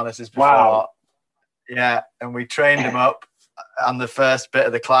worn harnesses before. Wow. Yeah, and we trained them up on the first bit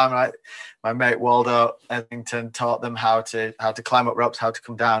of the climb. Right, my mate Waldo Etherington taught them how to climb up ropes, how to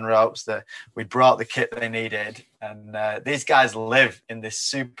come down ropes. We brought the kit they needed, and these guys live in this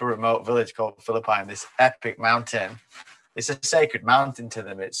super remote village called Philippine, this epic mountain. It's a sacred mountain to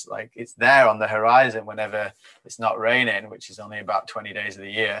them. It's like it's there on the horizon whenever it's not raining, which is only about 20 days of the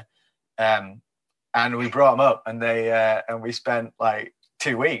year. And we brought them up, and and we spent like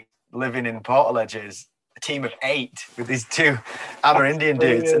 2 weeks living in portalages, a team of 8 with these two Amerindian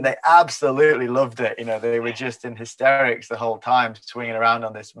dudes, and they absolutely loved it. You know, they were just in hysterics the whole time, swinging around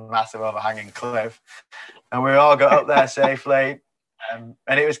on this massive overhanging cliff. And we all got up there safely, and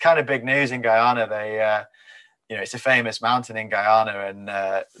it was kind of big news in Guyana. It's a famous mountain in Guyana, and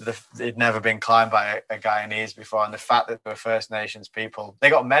it'd never been climbed by a Guyanese before. And the fact that they were First Nations people, they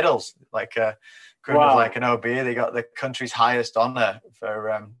got medals, like of like an OB. They got the country's highest honor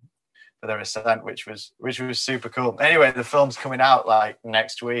for their ascent, which was super cool. Anyway, the film's coming out like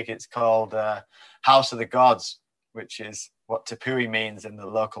next week. It's called House of the Gods, which is what Tepui means in the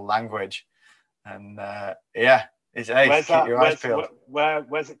local language. And it's keep your eyes peeled.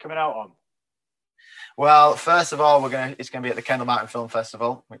 Where's it coming out on? Well, first of all, it's going to be at the Kendall Mountain Film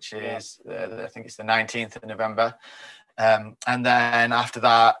Festival, which is I think it's the 19th of November. And then after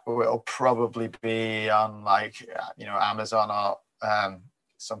that, it'll probably be on Amazon or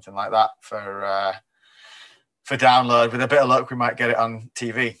something like that for download. With a bit of luck, we might get it on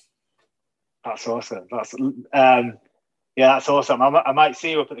TV. That's awesome. That's awesome. I might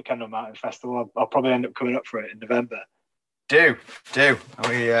see you up at the Kendall Mountain Festival. I'll probably end up coming up for it in November. Do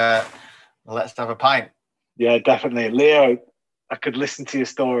let's have a pint. Yeah, definitely, Leo. I could listen to your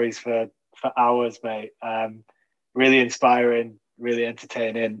stories for hours, mate. Really inspiring, really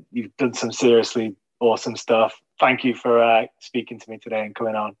entertaining. You've done some seriously awesome stuff. Thank you for speaking to me today and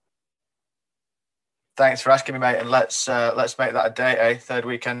coming on. Thanks for asking me, mate. And let's make that a date, third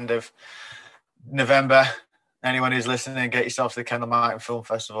weekend of November. Anyone who's listening, get yourself to the Kendall Mountain Film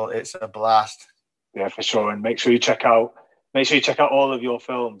Festival. It's a blast. Yeah, for sure. And make sure you check out all of your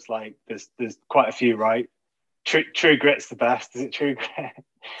films. Like there's quite a few, right? True Grit's the best. Is it True Grit?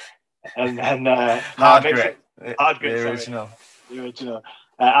 and Hard Grit. Hard Grit, the original. The original.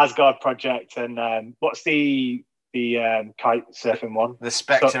 Asgard Project, and what's the kite surfing one? The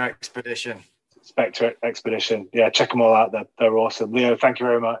Spectre Expedition. Spectre Expedition. Yeah, check them all out. They're awesome. Leo, thank you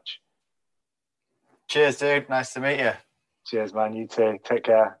very much. Cheers, dude. Nice to meet you. Cheers, man. You too. Take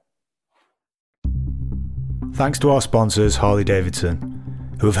care. Thanks to our sponsors,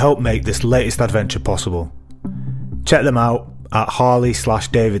 Harley-Davidson, who have helped make this latest adventure possible. Check them out at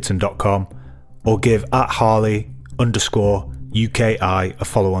harley-davidson.com or give @Harley_UKI a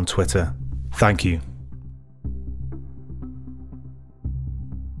follow on Twitter. Thank you.